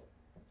elemental.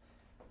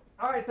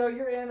 All right, so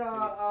you're in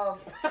well,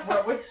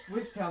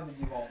 which town did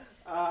you roll?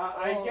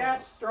 I Oh.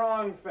 guess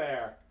strong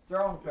fair.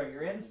 Strong Fair.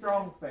 You're in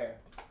Strong Fair.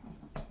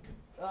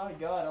 Oh my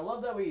god, I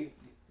love that we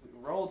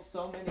rolled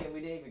so many and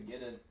we didn't even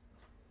get it.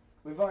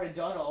 We've already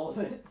done all of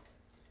it.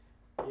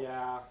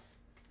 Yeah.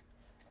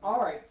 All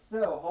right,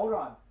 so hold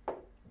on.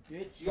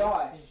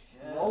 Josh,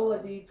 roll a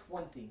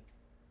d20.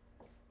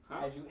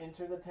 Huh? As you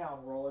enter the town,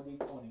 roll a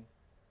d20.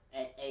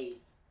 At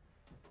 8.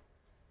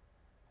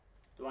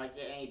 Do I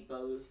get any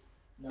bows?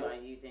 Do Nope. I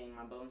use any of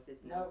my bonuses?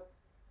 No. Nope.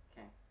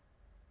 Okay.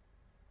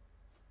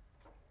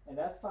 And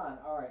that's fine.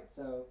 All right,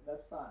 so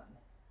that's fine.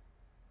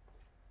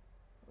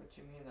 What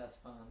you mean that's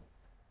fun?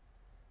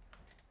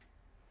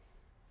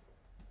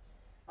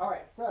 All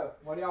right, so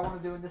what do y'all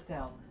want to do in this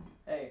town?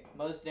 Hey,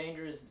 most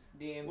dangerous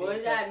DMD. What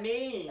does that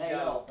mean? Hey,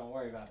 though? Don't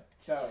worry about it.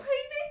 Charlie.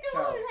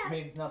 Charlie. It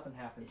means nothing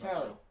happens. right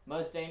Charlie,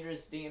 most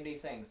dangerous DMD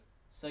things.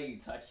 So you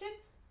touch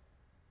it?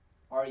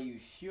 Are you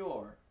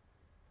sure?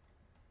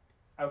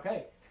 now.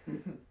 Okay.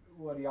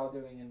 What are y'all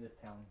doing in this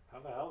town? How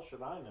the hell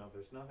should I know?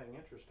 There's nothing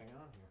interesting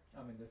on here.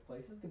 I mean, there's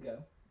places to go.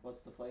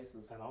 What's the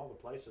places? And all the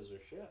places are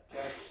shit.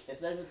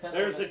 If there's a temple.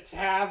 There's a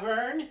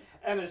tavern,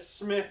 and a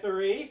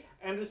smithery,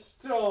 and a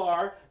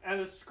store, and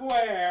a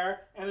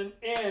square, and an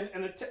inn,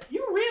 and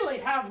you really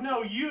have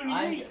no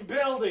unique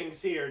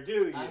buildings here,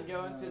 do you? I'm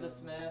going to the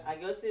smith. I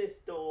go to the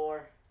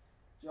store.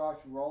 Josh,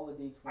 roll a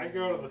d20. I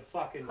go to the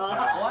fucking Huh?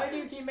 tavern. Why do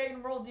you keep making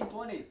them roll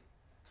d20s?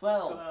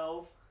 12.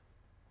 12.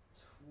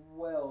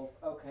 12.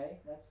 Okay,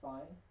 that's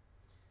fine.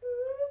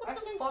 What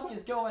the fuck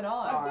is going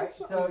on? All think right,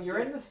 so. so you're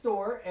in the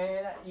store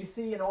and you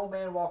see an old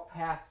man walk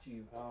past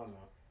you. Oh no.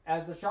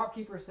 As the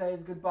shopkeeper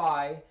says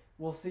goodbye,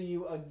 we'll see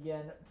you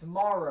again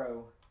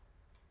tomorrow,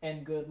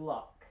 and good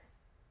luck.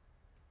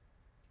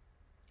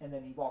 And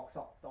then he walks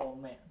off, the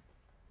old man.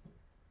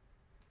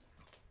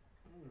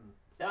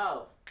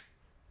 So,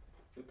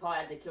 we probably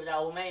have to kill that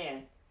old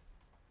man.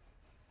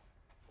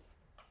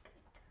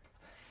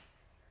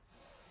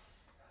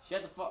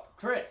 Shut the fuck.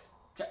 Chris!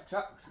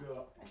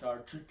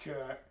 Charge.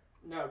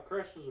 No,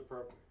 Chris is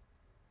appropriate.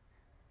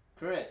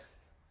 Chris.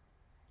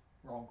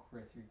 Wrong,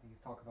 Chris. He's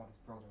talking about his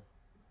brother.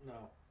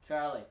 No.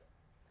 Charlie.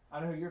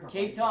 I know who you're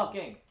talking Keep about.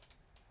 talking.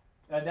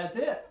 And that's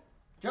it.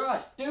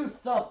 Josh, do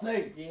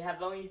something. Do you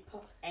have any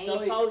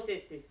So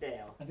potions to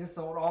sell? I just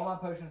sold all my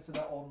potions to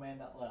that old man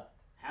that left.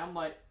 How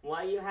much?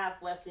 What do you have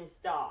left in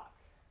stock?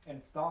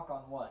 And stock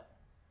on what?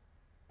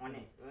 On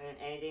it,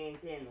 anything in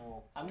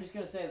general. I'm just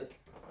gonna say this.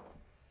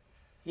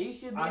 He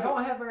should be. I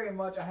don't have very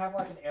much. I have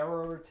like an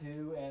arrow or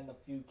two and a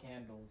few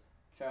candles.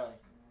 Charlie,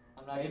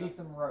 I'm not Maybe gonna.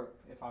 some rope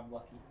if I'm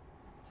lucky.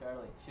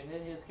 Charlie,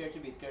 shouldn't his character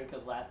be scared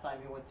because last time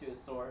he went to a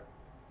store,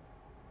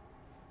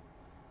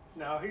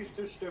 No, he's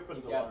too stupid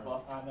he to got learn.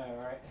 buffed. I know,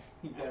 right?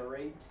 He got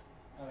raped.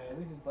 I mean, at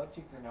least his butt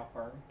cheeks are now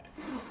firm.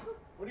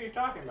 What are you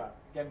talking about?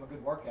 Gave him a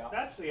good workout.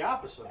 That's the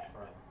opposite of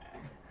firm.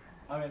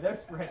 I mean, they're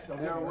stretched a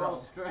They're little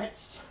well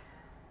stretched.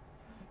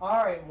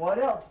 All right, what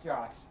else,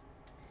 Josh?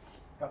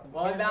 Got some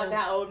What about candles.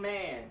 that old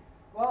man?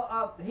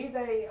 Well, he's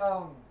a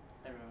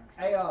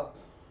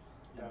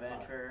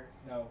Adventurer.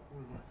 no.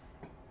 Mm-hmm.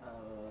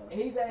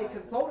 He's a scientist.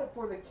 consultant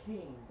for the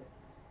king.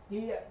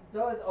 He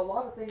does a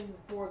lot of things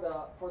for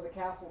the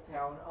castle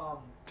town.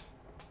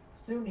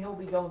 Soon he'll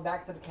be going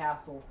back to the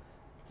castle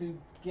to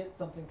get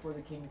something for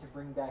the king to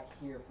bring back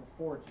here for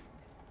forging.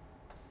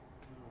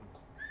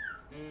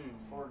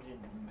 Forging.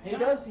 He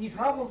does. He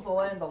travels the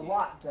land a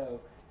lot, though.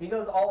 He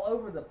goes all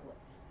over the place.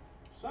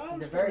 Sounds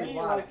He's a to very me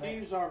wise like man.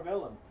 he's our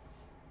villain.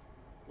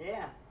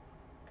 Yeah.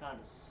 Kind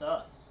of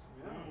sus.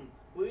 Yeah.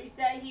 Will you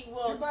say he Too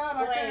was bad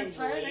I can't say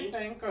friendly?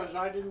 anything because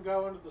I didn't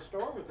go into the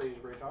store with these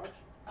retards.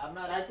 I'm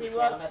not Does at the he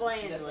store, I'm look at the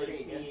friendly C30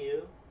 to again.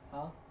 you?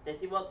 Huh? Does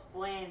he look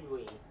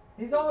friendly?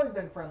 He's always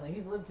been friendly.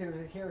 He's lived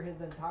here his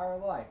entire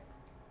life.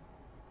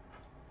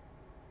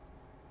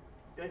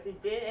 Does he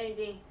did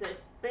anything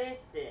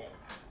suspicious?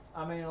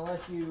 I mean,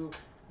 unless you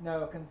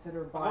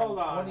consider buying Hold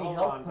on, 20 hold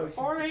health on. potions.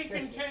 Before he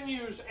suspicious.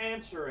 continues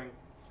answering,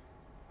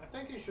 I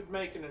think he should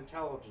make an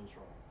intelligence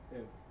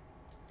roll.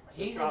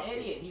 He's an shopkeeper.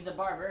 idiot. He's a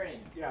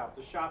barbarian. Yeah,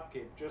 the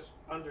shopkeep, just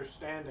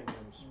understanding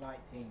him.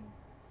 19.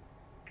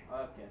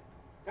 Okay.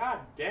 God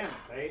damn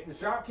it, The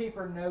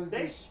shopkeeper knows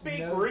they this. speak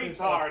knows this-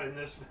 retard in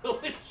this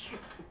village.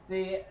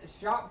 The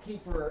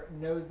shopkeeper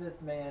knows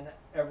this man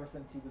ever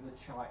since he was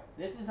a child.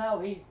 This is how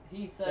he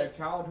They're said.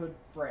 childhood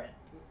friends.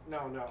 No,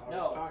 I was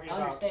No, talking about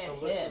to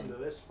understand listen him. to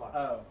this fucker.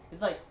 Oh.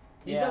 It's like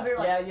he's Yeah, over here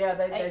like, yeah,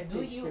 they hey, do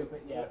speak you-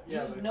 stupid, yeah.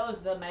 Yeah, Hughes they-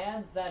 knows the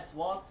man that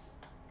walks.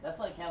 That's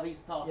like how he's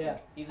talking. Yeah.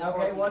 He's a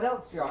Okay, dorky what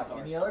else, Josh?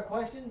 retard. Any other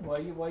questions? What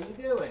are you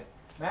doing?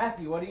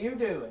 Matthew, what are you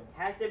doing?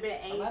 Has there been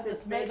I'm any at the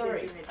suspicious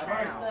smithery. in the I've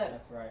already town? said.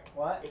 That's right.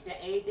 What? Is there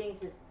anything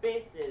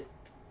suspicious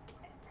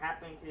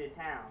happening to the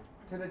town?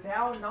 To the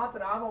town, not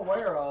that I'm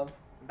aware of.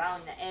 About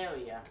in the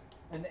area?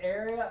 An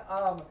area,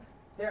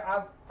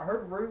 I've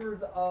heard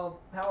rumors of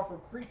powerful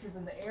creatures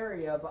in the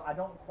area, but I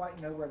don't quite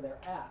know where they're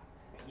at.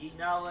 You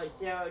know a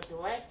general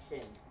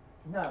direction.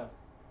 No.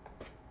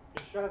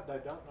 You said they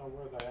don't know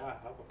where they are.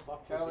 How the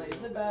fuck? would Charlie, you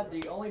isn't know it bad?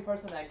 where The only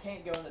person that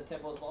can't go in the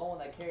temple is the only one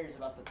that cares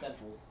about the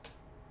temples.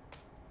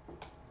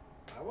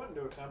 I wouldn't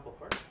do a temple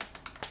first.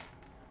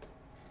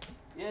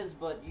 Yes,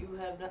 but you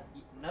have not.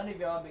 None of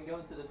y'all have been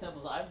going to the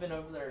temples. I've been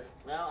over there.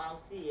 Well,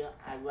 I'll see you.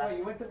 I Oh, left.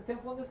 you went to the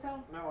temple in this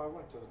town? No, I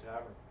went to the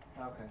tavern.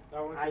 Okay.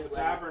 I went I to the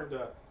left. tavern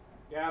to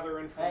gather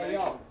information. Hey,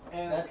 yo.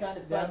 And That's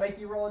kinda did I sus. make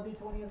you roll a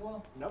d20 as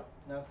well? Nope.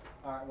 No?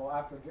 Alright, well,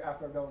 after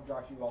I'm done with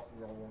Josh, you also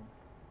roll one.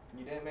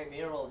 You didn't make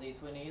me roll a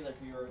d20 either. If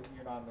you're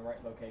not in the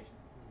right location.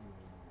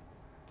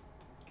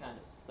 Kind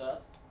of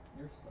sus.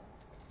 You're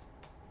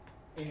sus.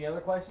 Any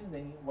other questions?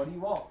 What do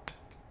you want?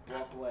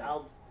 Walk away.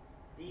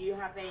 Do you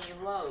have any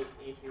rope?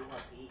 If you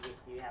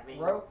have any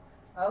Rope?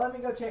 Let me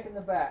go check in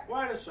the back.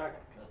 Wait a second.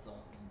 That's all.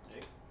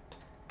 Dick.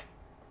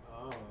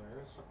 Oh,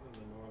 there is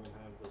something in the northern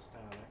half of this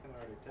town. I can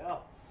already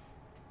tell.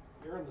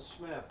 You're in the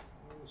Smith.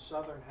 You're in the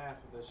southern half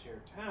of this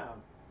here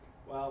town.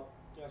 Well,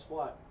 guess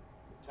what?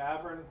 The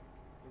tavern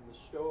and the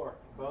store,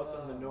 both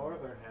in the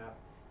northern half.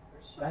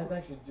 That's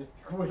actually just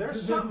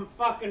There's something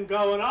fucking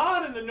going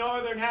on in the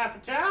northern half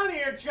of town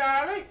here,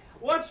 Charlie.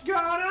 What's going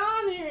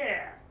on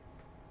here?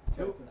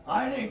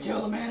 I didn't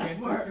kill the man, I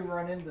Chances swear. to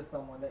run into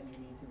someone that you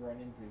need to run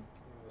into.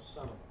 Oh,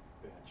 son of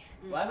a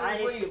bitch. What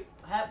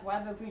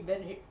happened if we've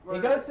been here? He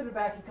goes to the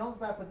back, he comes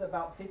back with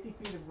about 50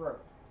 feet of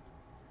rope.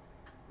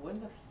 When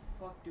the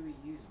fuck do we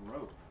use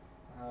rope?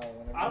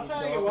 Whenever I'll need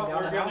tell go you up what and down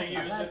we're the gonna mountains. use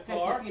I've had it 50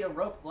 for. feet of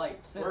rope, like,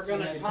 since We're gonna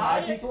we You can had tie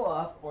tie it. people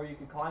up, or you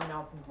can climb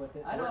mountains with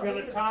it. I We're don't gonna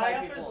need to tie tie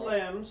up his people.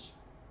 limbs,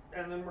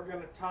 and then we're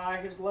gonna tie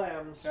his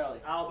limbs. Charlie,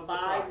 I'll to the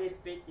buy truck. this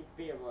 50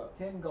 feet of rope.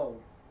 10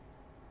 gold.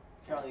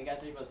 Charlie, you got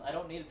 3 of us. I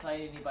don't need to tie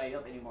anybody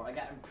up anymore. I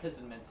got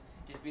imprisonment.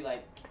 Just be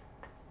like,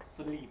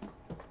 sleep.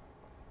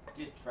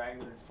 Just drag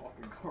their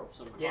fucking corpse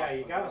across Yeah,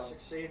 you the gotta road.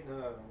 succceed in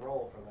the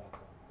roll for that,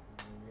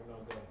 though. You're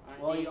no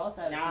good. Well, you also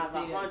have to Now I have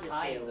succeed in 100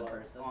 tying feet the of rope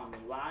person. on me,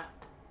 right?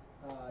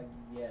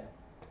 Yes.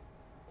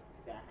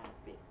 Because I have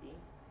 50.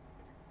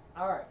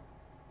 Alright.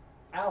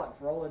 Alex,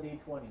 roll a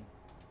d20.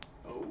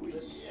 Oh,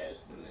 This- yes,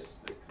 this-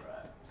 Mr.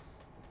 Krabs.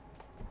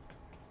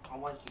 How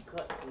much you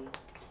cut, please?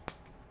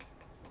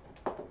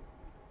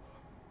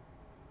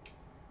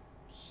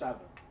 7.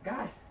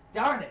 Gosh,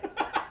 Darn it!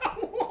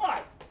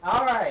 What?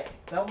 Alright,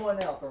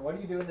 someone else. Or what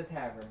do you do in the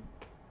tavern?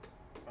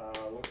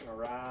 Looking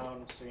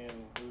around, seeing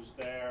who's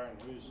there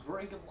and who's,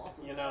 Drinking lots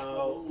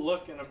of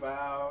looking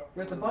about.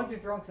 There's a bunch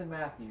of drunks in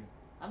Matthew.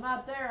 I'm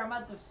not there. I'm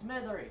at the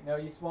smithery. No,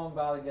 you swung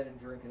by to get a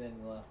drink and then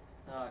you left.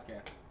 Okay.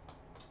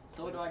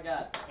 So what do I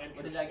got?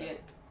 What did I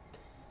get?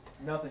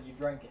 Nothing, you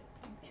drank it.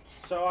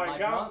 So Am I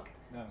drunk?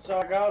 No. So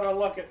I go to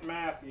look at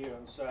Matthew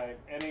and say,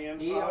 any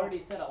info? He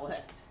already said I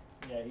left.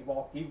 Yeah, he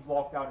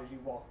walked out as you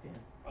walked in.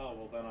 Oh,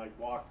 well then I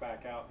walk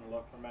back out and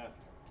look for Matthew.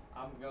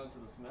 I'm going to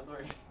the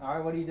smithery.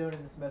 Alright, what are you doing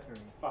in the smithery?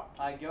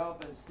 I go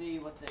up and see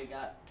what they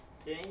got.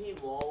 Didn't he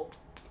roll?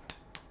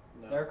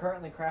 No. They're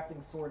currently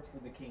crafting swords for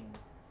the king.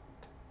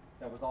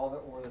 That was all the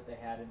ore that they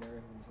had in their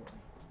inventory.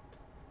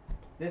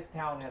 This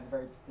town has a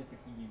very specific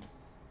use.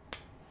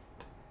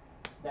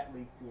 That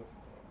leads to a few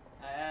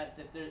things. I asked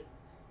if do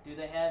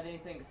they have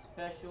anything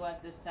special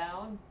at this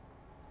town?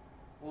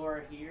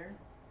 Or here?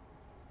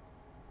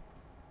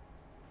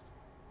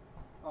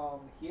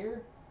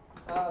 Here,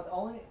 the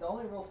only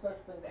real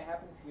special thing that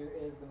happens here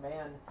is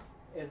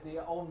the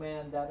old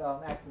man that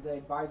acts as an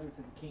advisor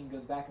to the king,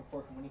 goes back and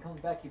forth, and when he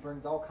comes back, he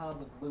brings all kinds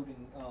of loot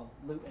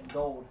and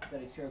gold that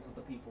he shares with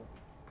the people.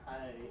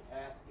 I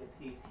ask if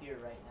he's here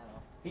right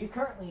now. He's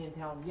currently in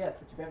town, yes,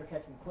 but you better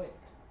catch him quick.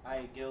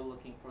 I go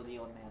looking for the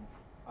old man.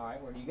 All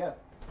right, where do you go?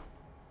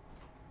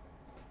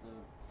 The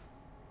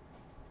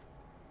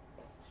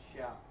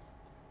shop.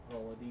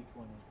 Roll a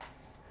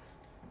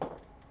d20.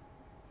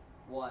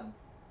 1.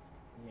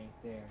 He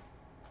ain't there.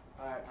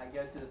 Alright, I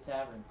go to the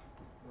tavern.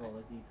 Roll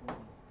a d20.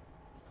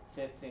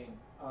 15.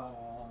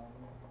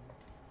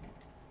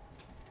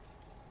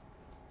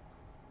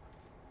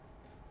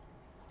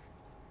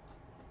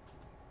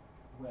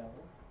 Well,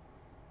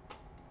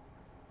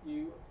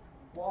 you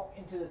walk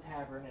into the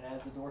tavern, and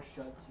as the door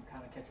shuts, you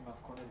kind of catch him out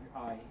the corner of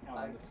your eye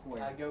out in the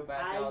square. I go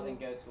back out and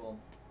go to him.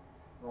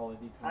 Roll a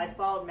d20. I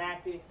followed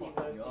Matthew to see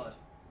Oh where my god.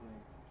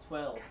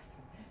 12.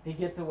 He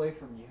gets away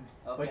from you,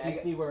 Okay, but you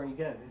see where he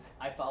goes.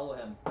 I follow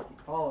him. Keep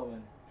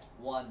following.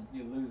 1.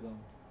 You lose him.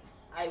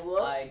 I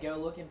look. I go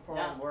looking for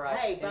Now, him where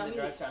hey, in the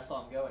direction I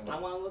saw him going. I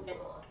want to look at.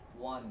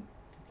 1.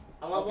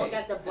 I want to look Okay,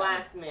 at the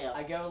blacksmith.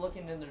 I go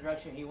looking in the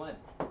direction he went.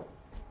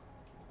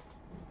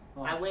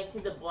 I went to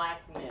the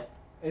blacksmith.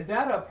 Is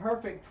that a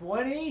perfect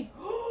 20?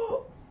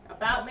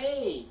 About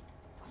me.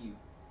 You.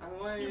 I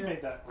wanted You to.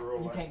 made that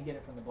ruler. You can't get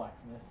it from the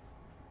blacksmith.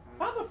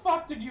 How the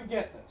fuck did you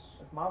get this?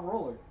 It's my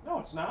ruler. No,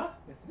 it's not.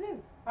 Yes, it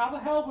is. How the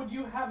hell would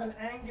you have an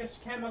Angus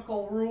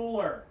chemical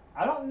ruler?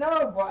 I don't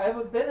know, but it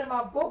was been in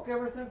my book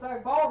ever since I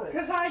bought it.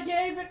 Because I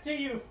gave it to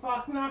you,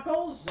 fuck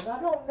knuckles. But I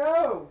don't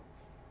know.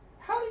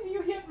 How did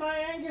you get my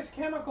Angus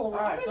chemical ruler?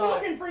 Alright, I've been so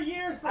looking for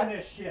years for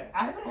this shit.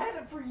 I haven't had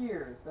it for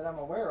years that I'm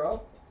aware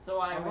of. So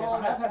I mean, rolled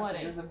if I have a had it 20.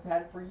 for years, I've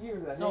had it for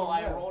years. So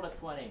I didn't know. rolled a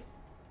 20.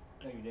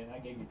 No, you didn't. I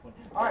gave you 20.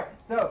 All right.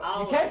 So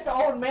I'll- you catch the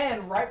old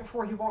man right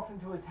before he walks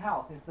into his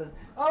house. He says,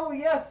 "Oh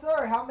yes,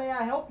 sir. How may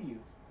I help you?"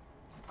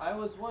 I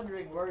was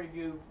wondering where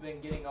you've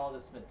been getting all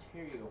this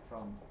material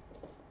from.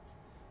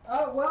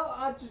 Well,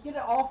 I just get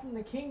it all from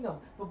the kingdom.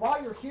 But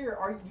while you're here,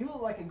 you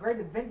look like a great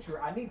adventurer.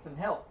 I need some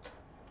help.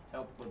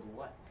 Help with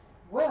what?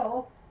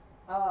 Well,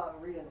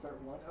 read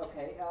insert one.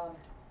 Okay.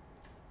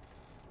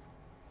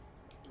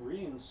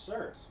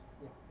 Reinsert.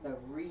 No,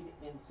 read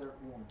insert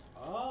one.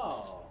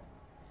 Oh.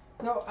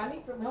 So I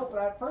need some help,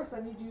 but at first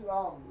I need you.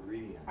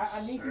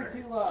 I need you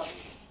to.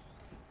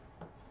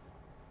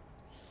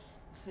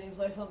 Seems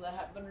like something that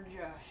happened to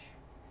Josh.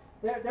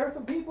 There are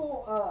some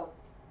people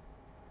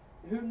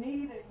who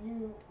need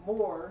you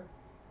more.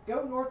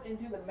 Go north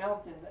into the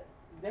mountain.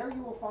 There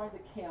you will find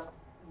a camp.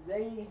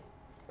 They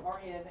are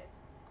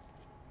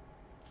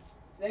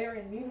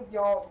in need of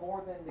y'all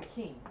more than the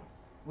king.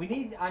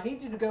 I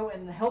need you to go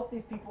and help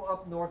these people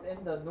up north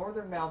in the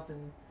northern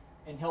mountains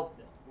and help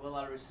them. Will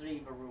I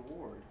receive a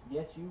reward?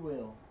 Yes, you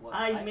will. What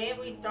I type may of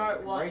we reward?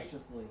 start one.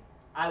 Graciously.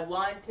 I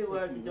wanted to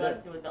If you do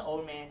would. what the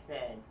old man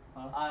said.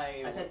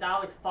 Because I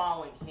was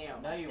following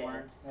him. No, you I said.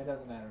 weren't. It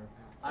doesn't matter.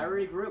 I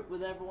regroup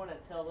with everyone and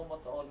tell them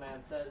what the old man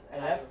says.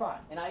 And that's fine.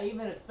 And I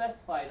even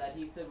specify that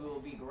he said we will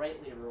be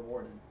greatly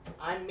rewarded.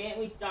 I meant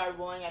we started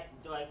going at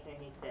the direction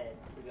he said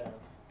to go.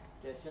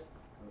 Just shut.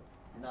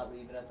 You're not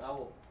leaving us. I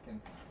will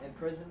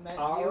imprisonment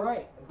All you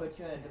right. and put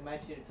you in a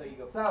dimension until you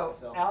go So, fuck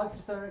yourself. Alex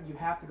DeSoto, you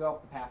have to go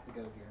off the path to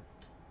go here.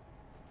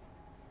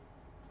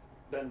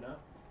 Then no.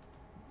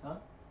 Huh?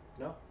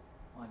 No.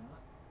 Why not?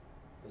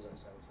 Because I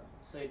said so.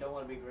 So you don't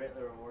want to be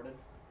greatly rewarded?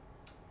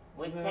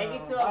 Let's No. take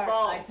it to a Alright,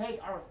 ball. I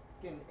take our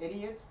fucking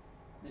idiots.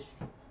 The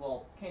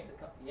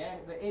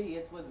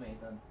idiots with me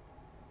then.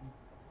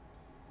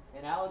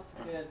 And Alex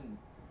can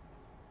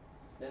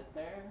sit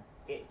there.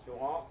 Get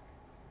drunk.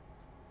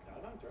 I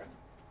don't drink.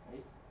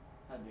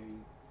 How dare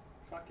you?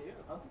 Fuck you.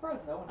 I'm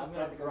surprised no one has I'm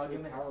tried gonna to go drug to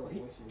him the into Tower of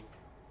sleep. Wishes.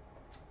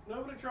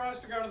 Nobody tries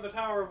to go to the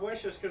Tower of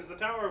Wishes because the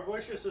Tower of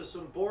Wishes is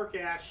some bork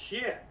ass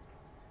shit.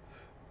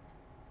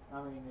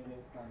 I mean, it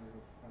is kind of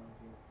yes.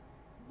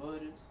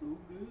 But it's so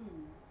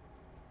good.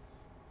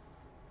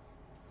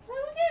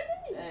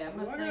 Hey, I'm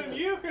gonna Look say at this.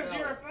 you, because Charlie,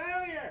 you're a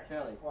failure.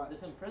 Charlie, What?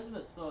 this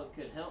imprisonment spell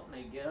could help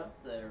me get up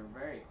there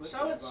very quickly.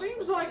 So it as long as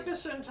seems I like get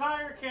this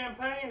entire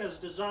campaign is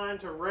designed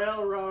to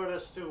railroad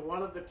us to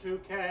one of the 2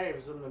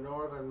 caves in the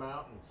northern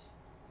mountains.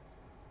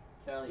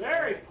 Charlie,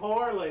 Very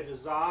poorly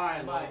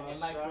designed.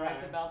 Am I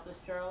correct about this,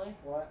 Charlie?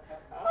 What?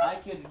 I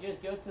could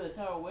just go to the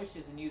Tower of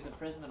Wishes and use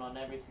imprisonment on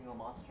every single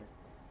monster.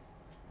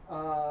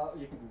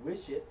 You could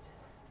wish it.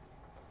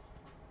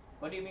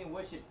 What do you mean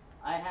wish it?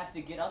 I have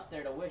to get up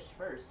there to wish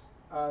first.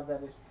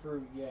 That is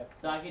true, yes.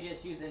 So I could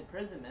just use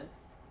imprisonment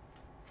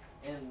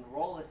and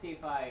roll to see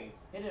if I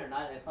hit it or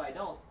not. If I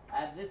don't, I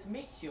have this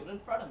meat shield in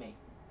front of me.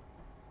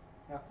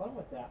 Have fun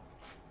with that.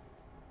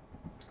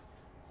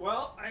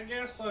 Well, I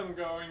guess I'm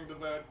going to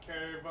that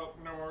cave up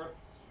north,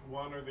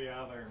 one or the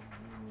other.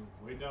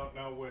 We don't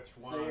know which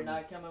one. So you're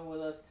not coming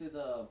with us to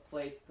the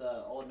place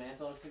the old man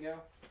told us to go?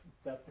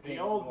 That's the The cave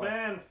old of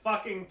man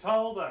fucking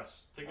told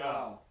us to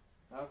go.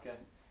 Oh, okay.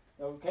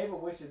 The Cave of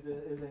Wishes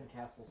is in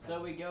Castle Town.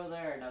 So we go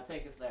there. Now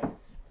take us there.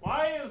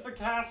 Why is the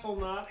castle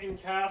not in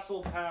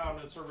Castle Town?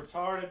 It's a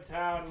retarded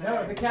town name.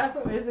 No, the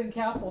castle is in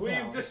Castle Town.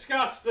 We've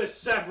discussed this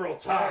several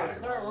Alright, times.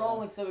 start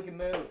rolling so we can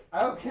move.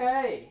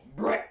 Okay.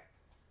 Brick.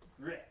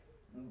 Brick.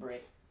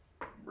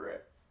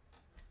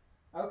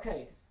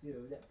 Okay, so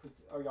that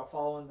puts. Are y'all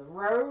following the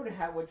road?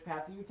 Which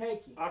path are you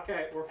taking?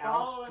 Okay, we're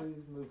Alex, following.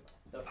 please move us.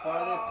 The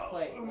farthest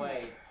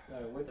way.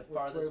 So, The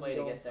farthest way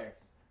to get there.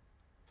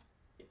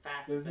 The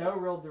fastest There's way. no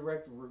real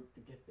direct route to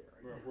get there.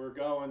 Right now. We're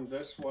going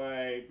this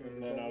way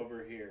and then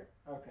over here.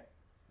 Okay,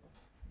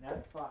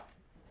 that's fine.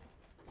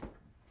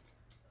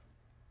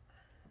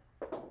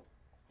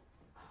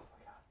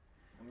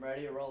 I'm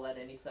ready to roll at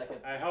any second.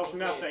 I hope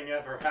nothing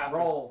ever happens.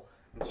 Roll.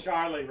 And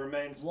Charlie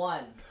remains.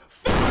 1.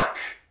 Fuck!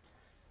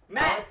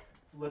 Matt!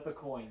 Flip a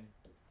coin.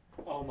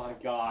 Oh my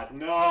God!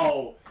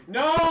 No!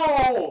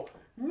 No!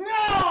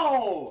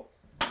 No!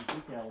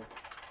 Details.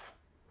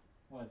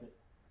 What is it?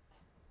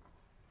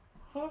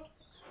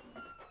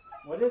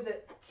 What is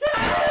it?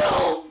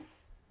 Tails!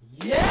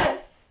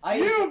 Yes!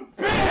 You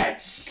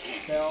bitch!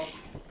 Phil.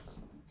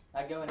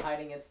 I go in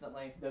hiding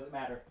instantly. Doesn't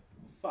matter.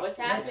 What's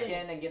Get happening?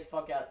 skin and get the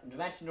fuck out.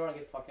 Dimension door and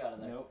get the fuck out of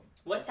there. Nope.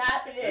 What's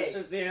happening? This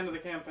is the end of the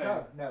campaign.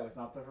 So, no, it's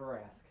not the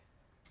Harask.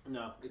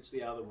 No, it's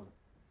the other one.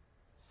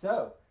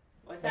 So,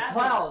 What's the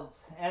happening? clouds,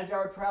 as you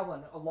are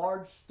traveling, a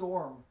large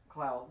storm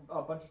cloud,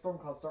 a bunch of storm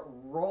clouds start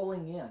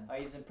rolling in. I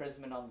use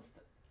imprisonment on the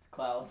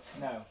clouds.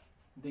 No,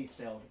 these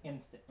failed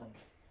instantly.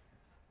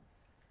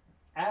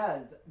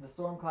 As the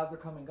storm clouds are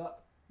coming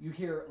up, you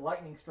hear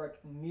lightning strike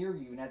near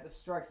you, and as it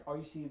strikes, all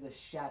you see is a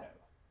shadow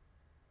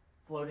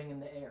floating in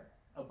the air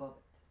above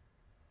it.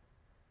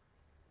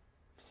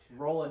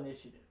 Roll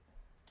initiative.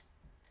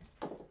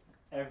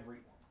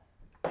 Everyone.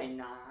 A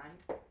 9.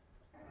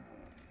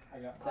 I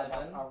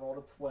rolled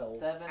a 12.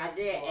 7. I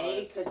did an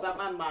 8 plus- because by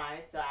my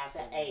mind, so I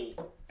said 8.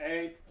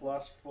 8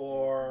 plus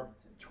 4,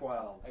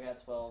 12. I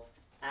got 12.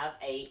 I have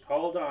 8.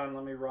 Hold on,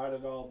 let me write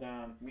it all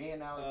down. Me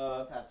and Alex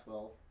Uh, both have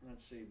 12.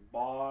 Let's see,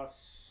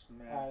 Boss,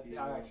 Matthew,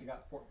 I actually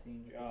got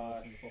 14. with the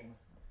Josh. initiative bonus.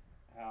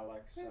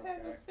 Alex. Who Okay.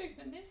 has a 6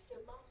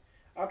 initiative?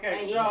 Okay,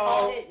 And you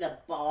called so it the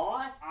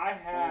boss? I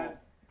had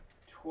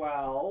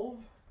 12,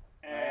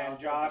 I and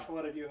also Josh, did.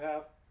 what did you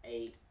have?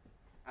 8.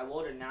 I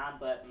rolled a 9,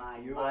 but my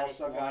You minus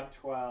also 1. got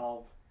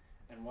 12,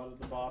 and what did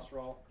the boss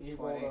roll? He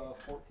 20. rolled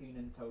a 14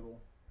 in total.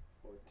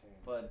 14.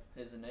 But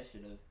his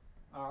initiative.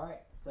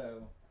 Alright,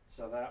 so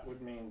So that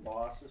would mean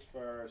boss is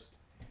first,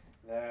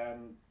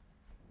 then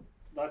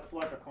let's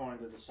flip a coin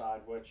to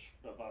decide which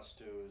of us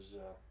two is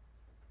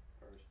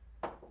first.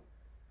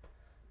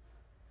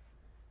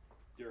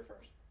 You're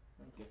first.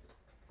 Thank you.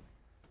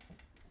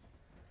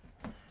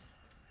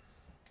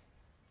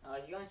 Are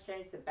you going to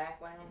change the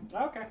background?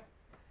 Okay.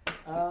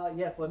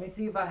 yes, let me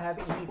see if I have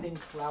anything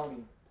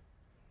cloudy.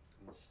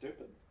 That's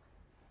stupid.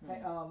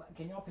 Hey,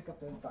 can y'all pick up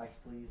those dice,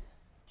 please?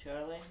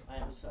 Charlie, I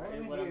am sorry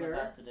Over what here. I'm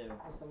about to do.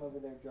 There's some over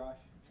there, Josh.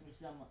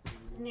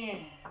 Yeah.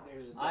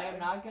 There's a I am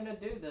not gonna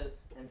do this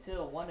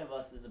until one of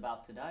us is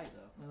about to die,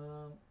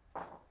 though.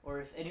 Or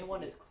if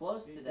anyone is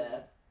close to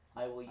death,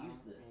 I will use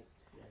this.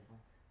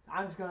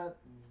 I'm just gonna.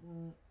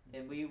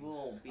 And we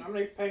will be. How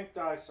many pink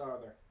dice are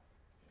there?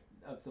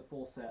 That's a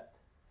full set.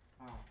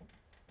 No,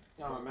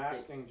 So I'm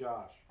 6. asking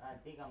Josh. I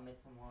think I'm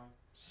missing one.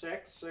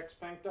 6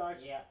 pink dice?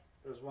 Yeah.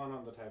 There's one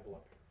on the table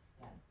up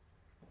here.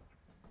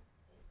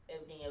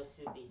 Everything else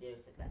should be there,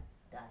 so that.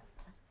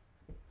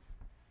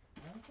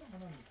 Why is that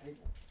one on the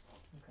table?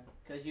 Okay.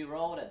 Because you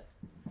rolled it.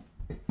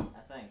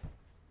 I think.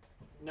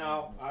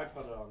 No, I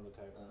put it on the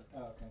table.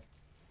 Oh, okay.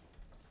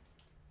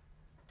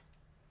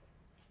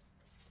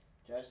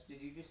 Josh,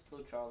 did you just steal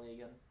Charlie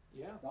again?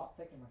 Yeah. Stop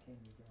taking my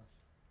candy,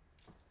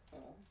 Josh.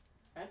 Oh,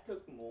 that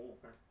took more.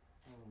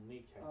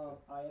 Kneecap.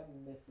 I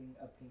am missing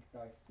a pink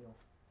dice still.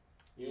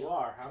 You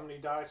are. How many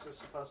dice are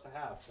supposed to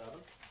have? 7?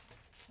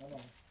 Hold on.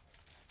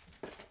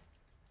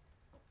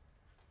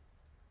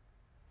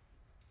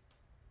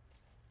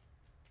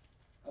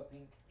 A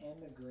pink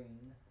and a green.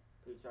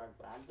 Pretty sure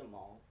I grabbed them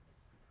all.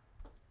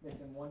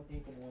 Missing one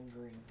pink and one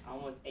green. I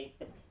almost ate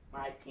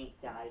my pink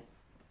dice.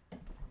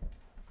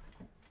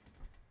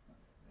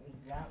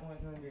 that one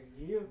under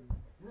you.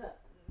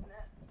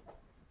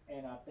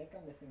 And I think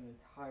I'm missing an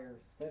entire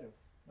set of,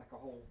 like a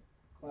whole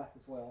class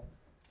as well.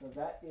 So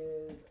that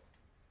is,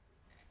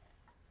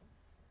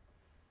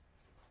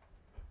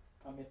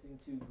 I'm missing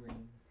 2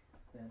 green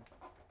then.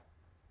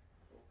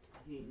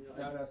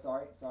 No,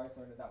 sorry.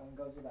 That one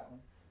goes with that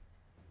one.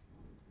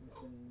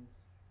 Missing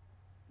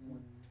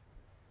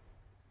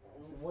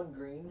 1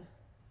 green.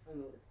 I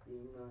don't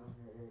see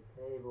my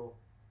table.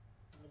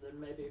 Then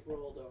maybe it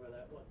rolled over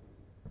that one.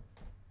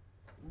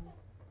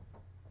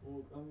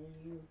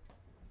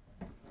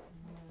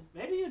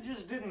 Maybe you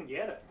just didn't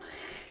get it.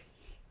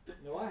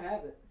 No, I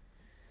have it.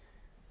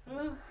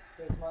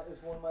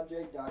 It's one of my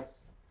jade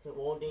dice. So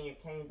holding your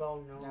cane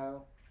bone?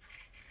 No.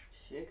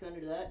 Check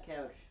under that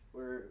couch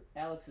where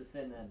Alex is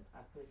sitting in. I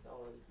put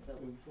all the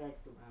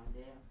checks around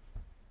there.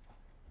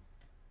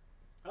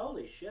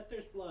 Holy shit,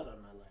 there's blood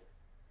on my leg.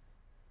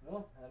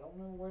 Well, I don't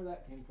know where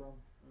that came from.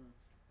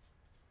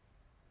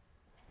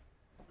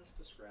 Must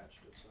have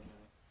scratched it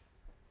somehow.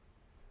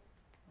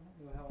 I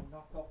don't know how I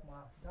knocked off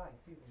my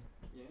dice either.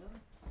 Yeah?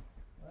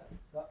 That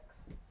sucks.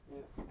 No,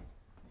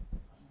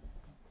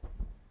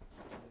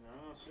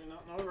 see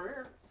nothing over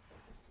here.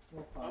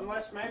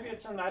 Unless maybe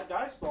it's in that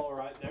dice bowl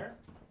right there.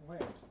 Where?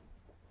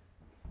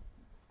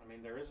 I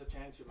mean, there is a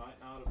chance you might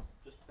not have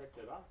just picked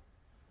it up.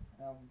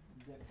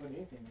 Didn't put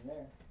anything in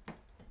there.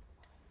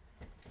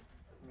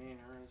 I mean,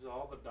 there's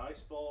all the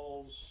dice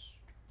bowls.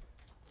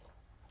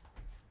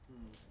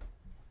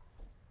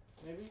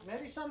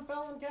 Maybe some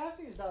fell in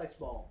Cassie's dice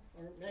bowl.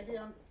 Or maybe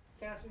on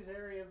Cassie's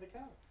area of the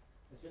couch.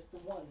 It's just the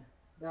one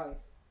dice.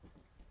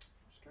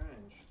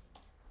 Strange.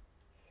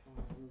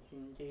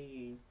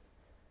 Indeed.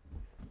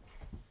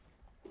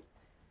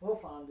 We'll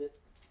find it.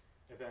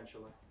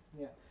 Eventually.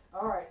 Yeah.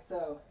 Alright,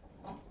 so.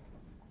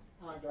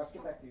 Alright, Josh,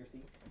 get back to your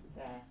seat.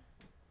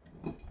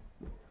 Okay.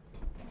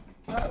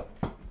 So.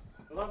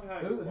 I love how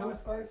Who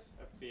was first?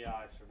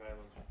 FBI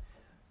surveillance.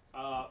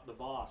 The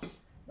boss.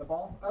 The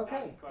boss?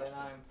 Okay. Then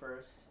I'm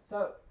first.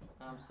 So.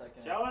 I'm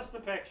second. Show us the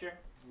picture.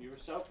 You were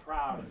so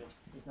proud of it.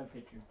 There's no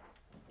picture.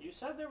 You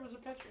said there was a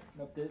picture.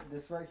 Nope,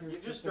 this right here. You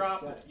just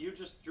dropped it. You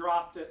just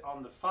dropped it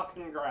on the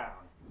fucking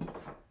ground.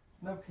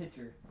 No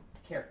picture.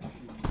 Character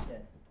sheet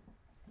instead.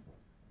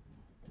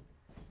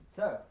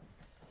 So.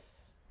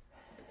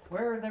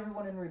 Where is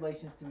everyone in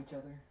relations to each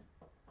other?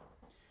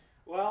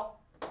 Well,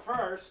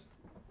 first.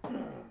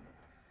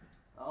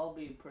 I'll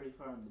be pretty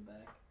far in the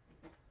back.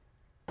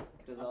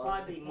 I'll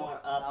probably be more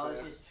up. I was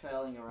just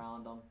trailing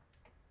around them.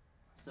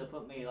 So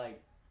put me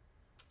like.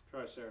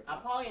 Triceratops.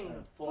 I'm probably in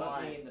the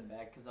front. Put me in the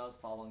back because I was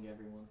following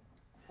everyone.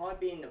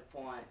 Probably be in the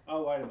front.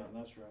 Oh, wait a minute.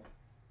 That's right.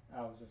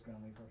 I was just gonna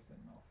leave her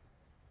sitting off.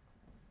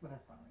 But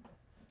that's fine, I guess.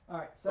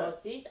 Alright, so. Well,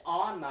 she's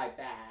on my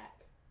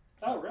back.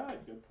 Oh,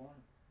 right. Good point.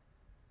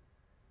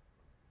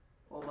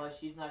 Well, but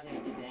she's not going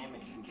to get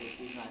damaged because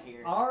she's not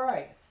here.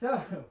 Alright,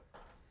 so.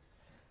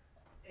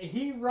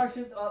 He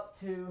rushes up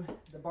to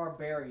the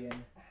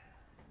barbarian.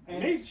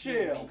 And need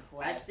shield.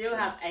 I still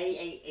have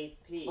 8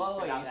 HP. By the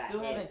way, you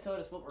still haven't told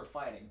us what we're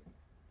fighting.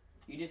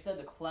 You just said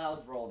the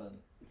clouds rolled in.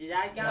 Did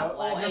I got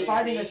you're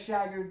fighting a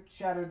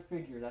shattered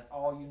figure. That's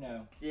all you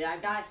know. Did I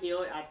got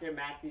healed after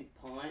Max's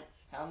punch?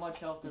 How much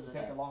health does Did it you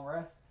take have? a long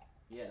rest?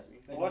 Yes.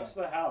 What's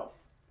the health?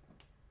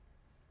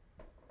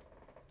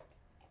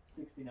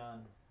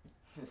 69.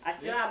 I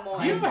still have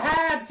more. You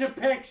had to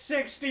pick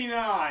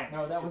 69.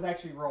 No, that was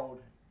actually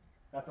rolled.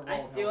 That's a roll.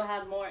 I still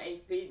have more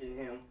HP than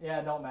him. Yeah,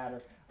 it don't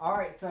matter.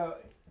 Alright, so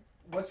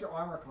what's your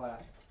armor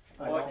class?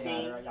 14.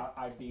 Don't matter.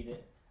 I beat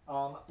it.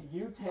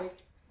 You take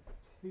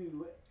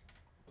 2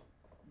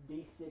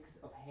 D6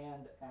 of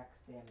hand axe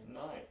damage.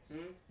 Nice.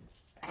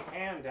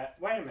 And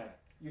wait a minute.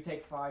 You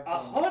take 5 A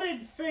damage.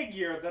 hooded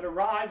figure that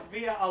arrived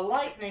via a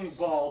lightning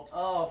bolt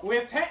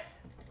with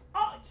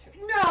Oh,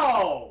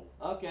 no!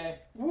 Okay.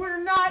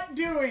 We're not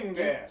doing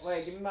this.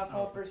 Wait, give me my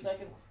phone for a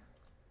second.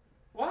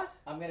 What?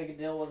 I'm going to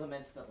deal with him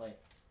instantly.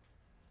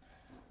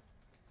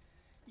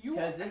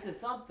 Because this is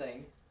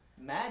something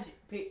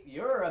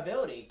your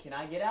ability can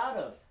I get out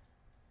of.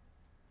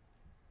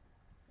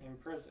 In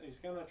prison. He's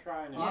going to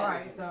try and...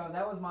 Alright, so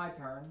that was my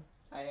turn.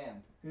 I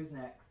am. Who's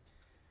next?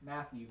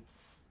 Matthew.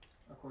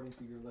 According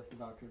to your list,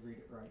 if I could read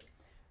it right.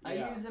 I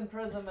use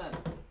imprisonment.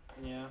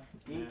 Yeah.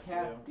 He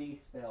cast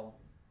D-spell.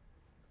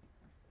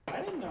 I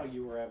didn't know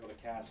you were able to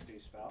cast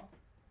D-spell.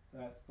 So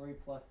that's 3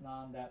 plus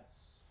 9, that's...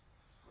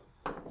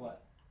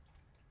 what?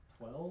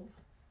 12?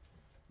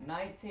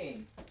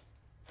 19.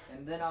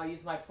 And then I'll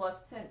use my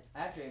plus 10.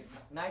 Actually,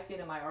 19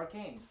 in my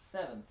arcane.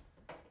 7.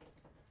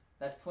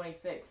 That's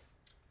 26.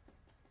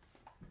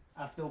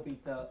 I still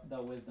beat the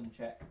wisdom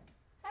check.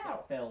 How?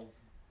 It fails.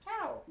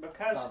 How?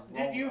 Because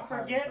did you higher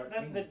than forget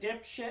that 13. the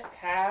dipshit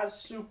has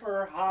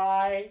super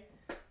high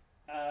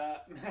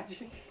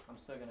magic? I'm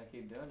still gonna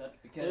keep doing it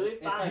because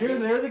it's like You're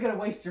literally gonna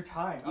waste your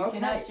time. you Okay.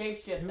 cannot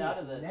shapeshift Who's out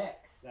of this.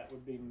 next? That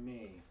would be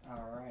me.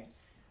 Alright.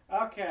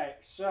 Okay,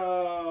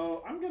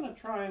 so I'm going to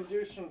try and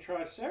do some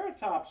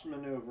Triceratops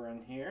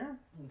maneuvering here.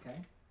 Okay.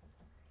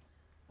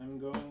 I'm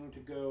going to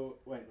go,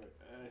 wait,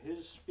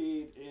 his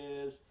speed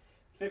is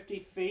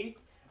 50 feet.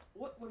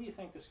 what do you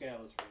think the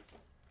scale is for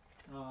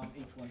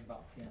these? Each one's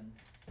about 10.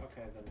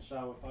 Okay, then.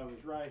 So if I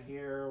was right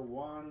here,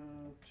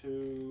 1,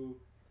 2,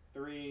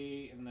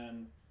 3, and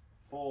then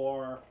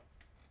 4,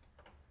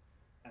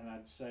 and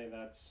I'd say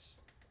that's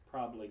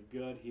probably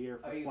good here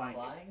for Are you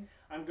flanking. flying?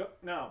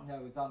 No.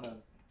 No, it's on the.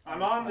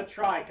 I'm on the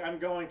trike. I'm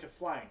going to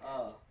flank.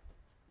 Oh.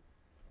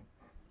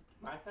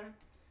 My turn?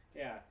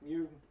 Yeah,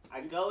 you.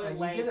 I go And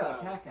away you get an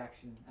from... attack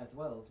action as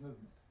well as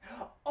movement.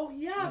 Oh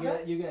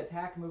yeah. You get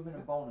attack, movement,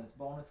 and bonus.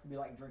 Bonus can be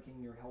like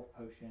drinking your health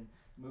potion.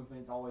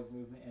 Movement's always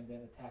movement, and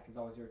then attack is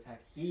always your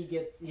attack. He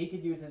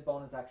could use his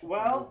bonus action.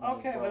 Well, for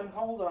okay, as well, then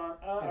hold on.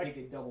 because he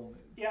could double move.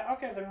 Yeah,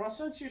 okay, then. Well,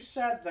 since you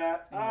said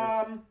that,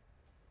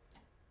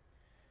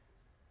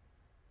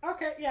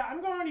 okay, yeah,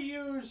 I'm going to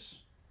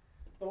use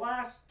the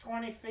last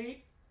 20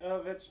 feet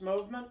of its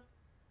movement.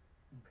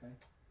 Okay.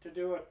 To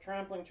do a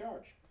trampling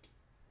charge.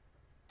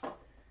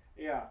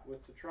 Yeah,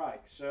 with the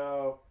trike.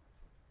 So.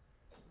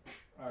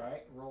 All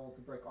right. Roll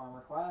to break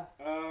armor class.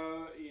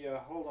 Yeah.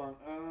 Hold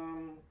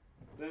on.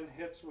 Then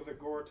hits with a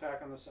gore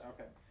attack on the side.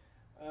 Okay.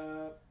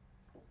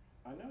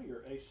 I know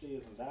your AC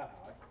isn't that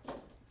high.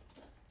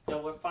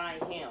 So we're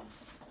fighting him.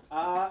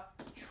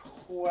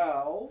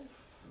 12.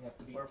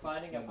 We're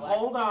fighting a black.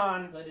 Hold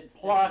on.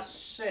 Plus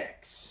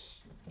 6.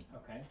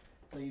 Okay.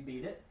 So you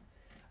beat it.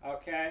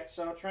 Okay,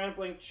 so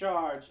trampling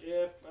charge.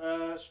 If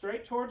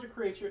straight towards a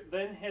creature,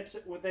 then hits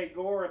it with a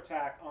gore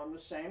attack on the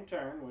same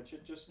turn, which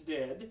it just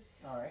did.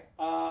 All right.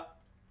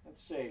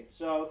 Let's see.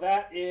 So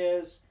that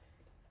is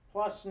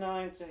plus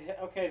 9 to hit.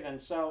 Okay, then.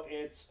 So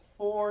it's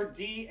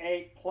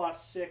 4d8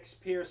 plus 6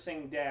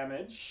 piercing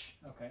damage.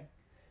 Okay.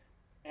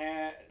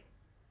 And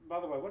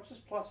by the way, what's this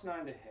plus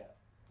 9 to hit?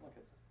 Look at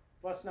this.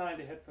 Plus 9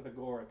 to hit for the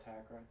gore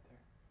attack right there.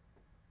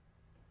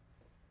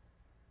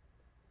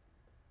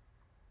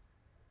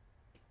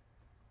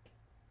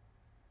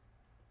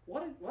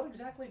 What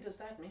exactly does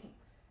that mean?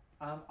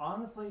 I'm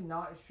honestly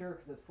not sure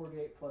because it's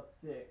 48 plus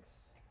 6.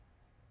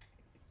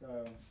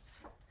 So.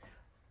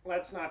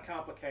 Let's not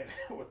complicate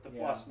it with the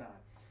plus 9.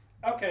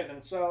 Okay,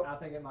 then. So. I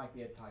think it might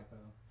be a typo.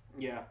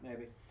 Yeah,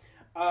 maybe.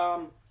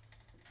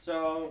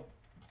 So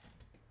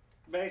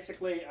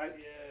basically,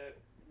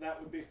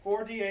 that would be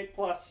 4d8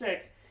 plus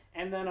 6,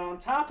 and then on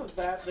top of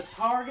that, the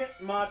target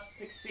must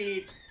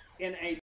succeed in a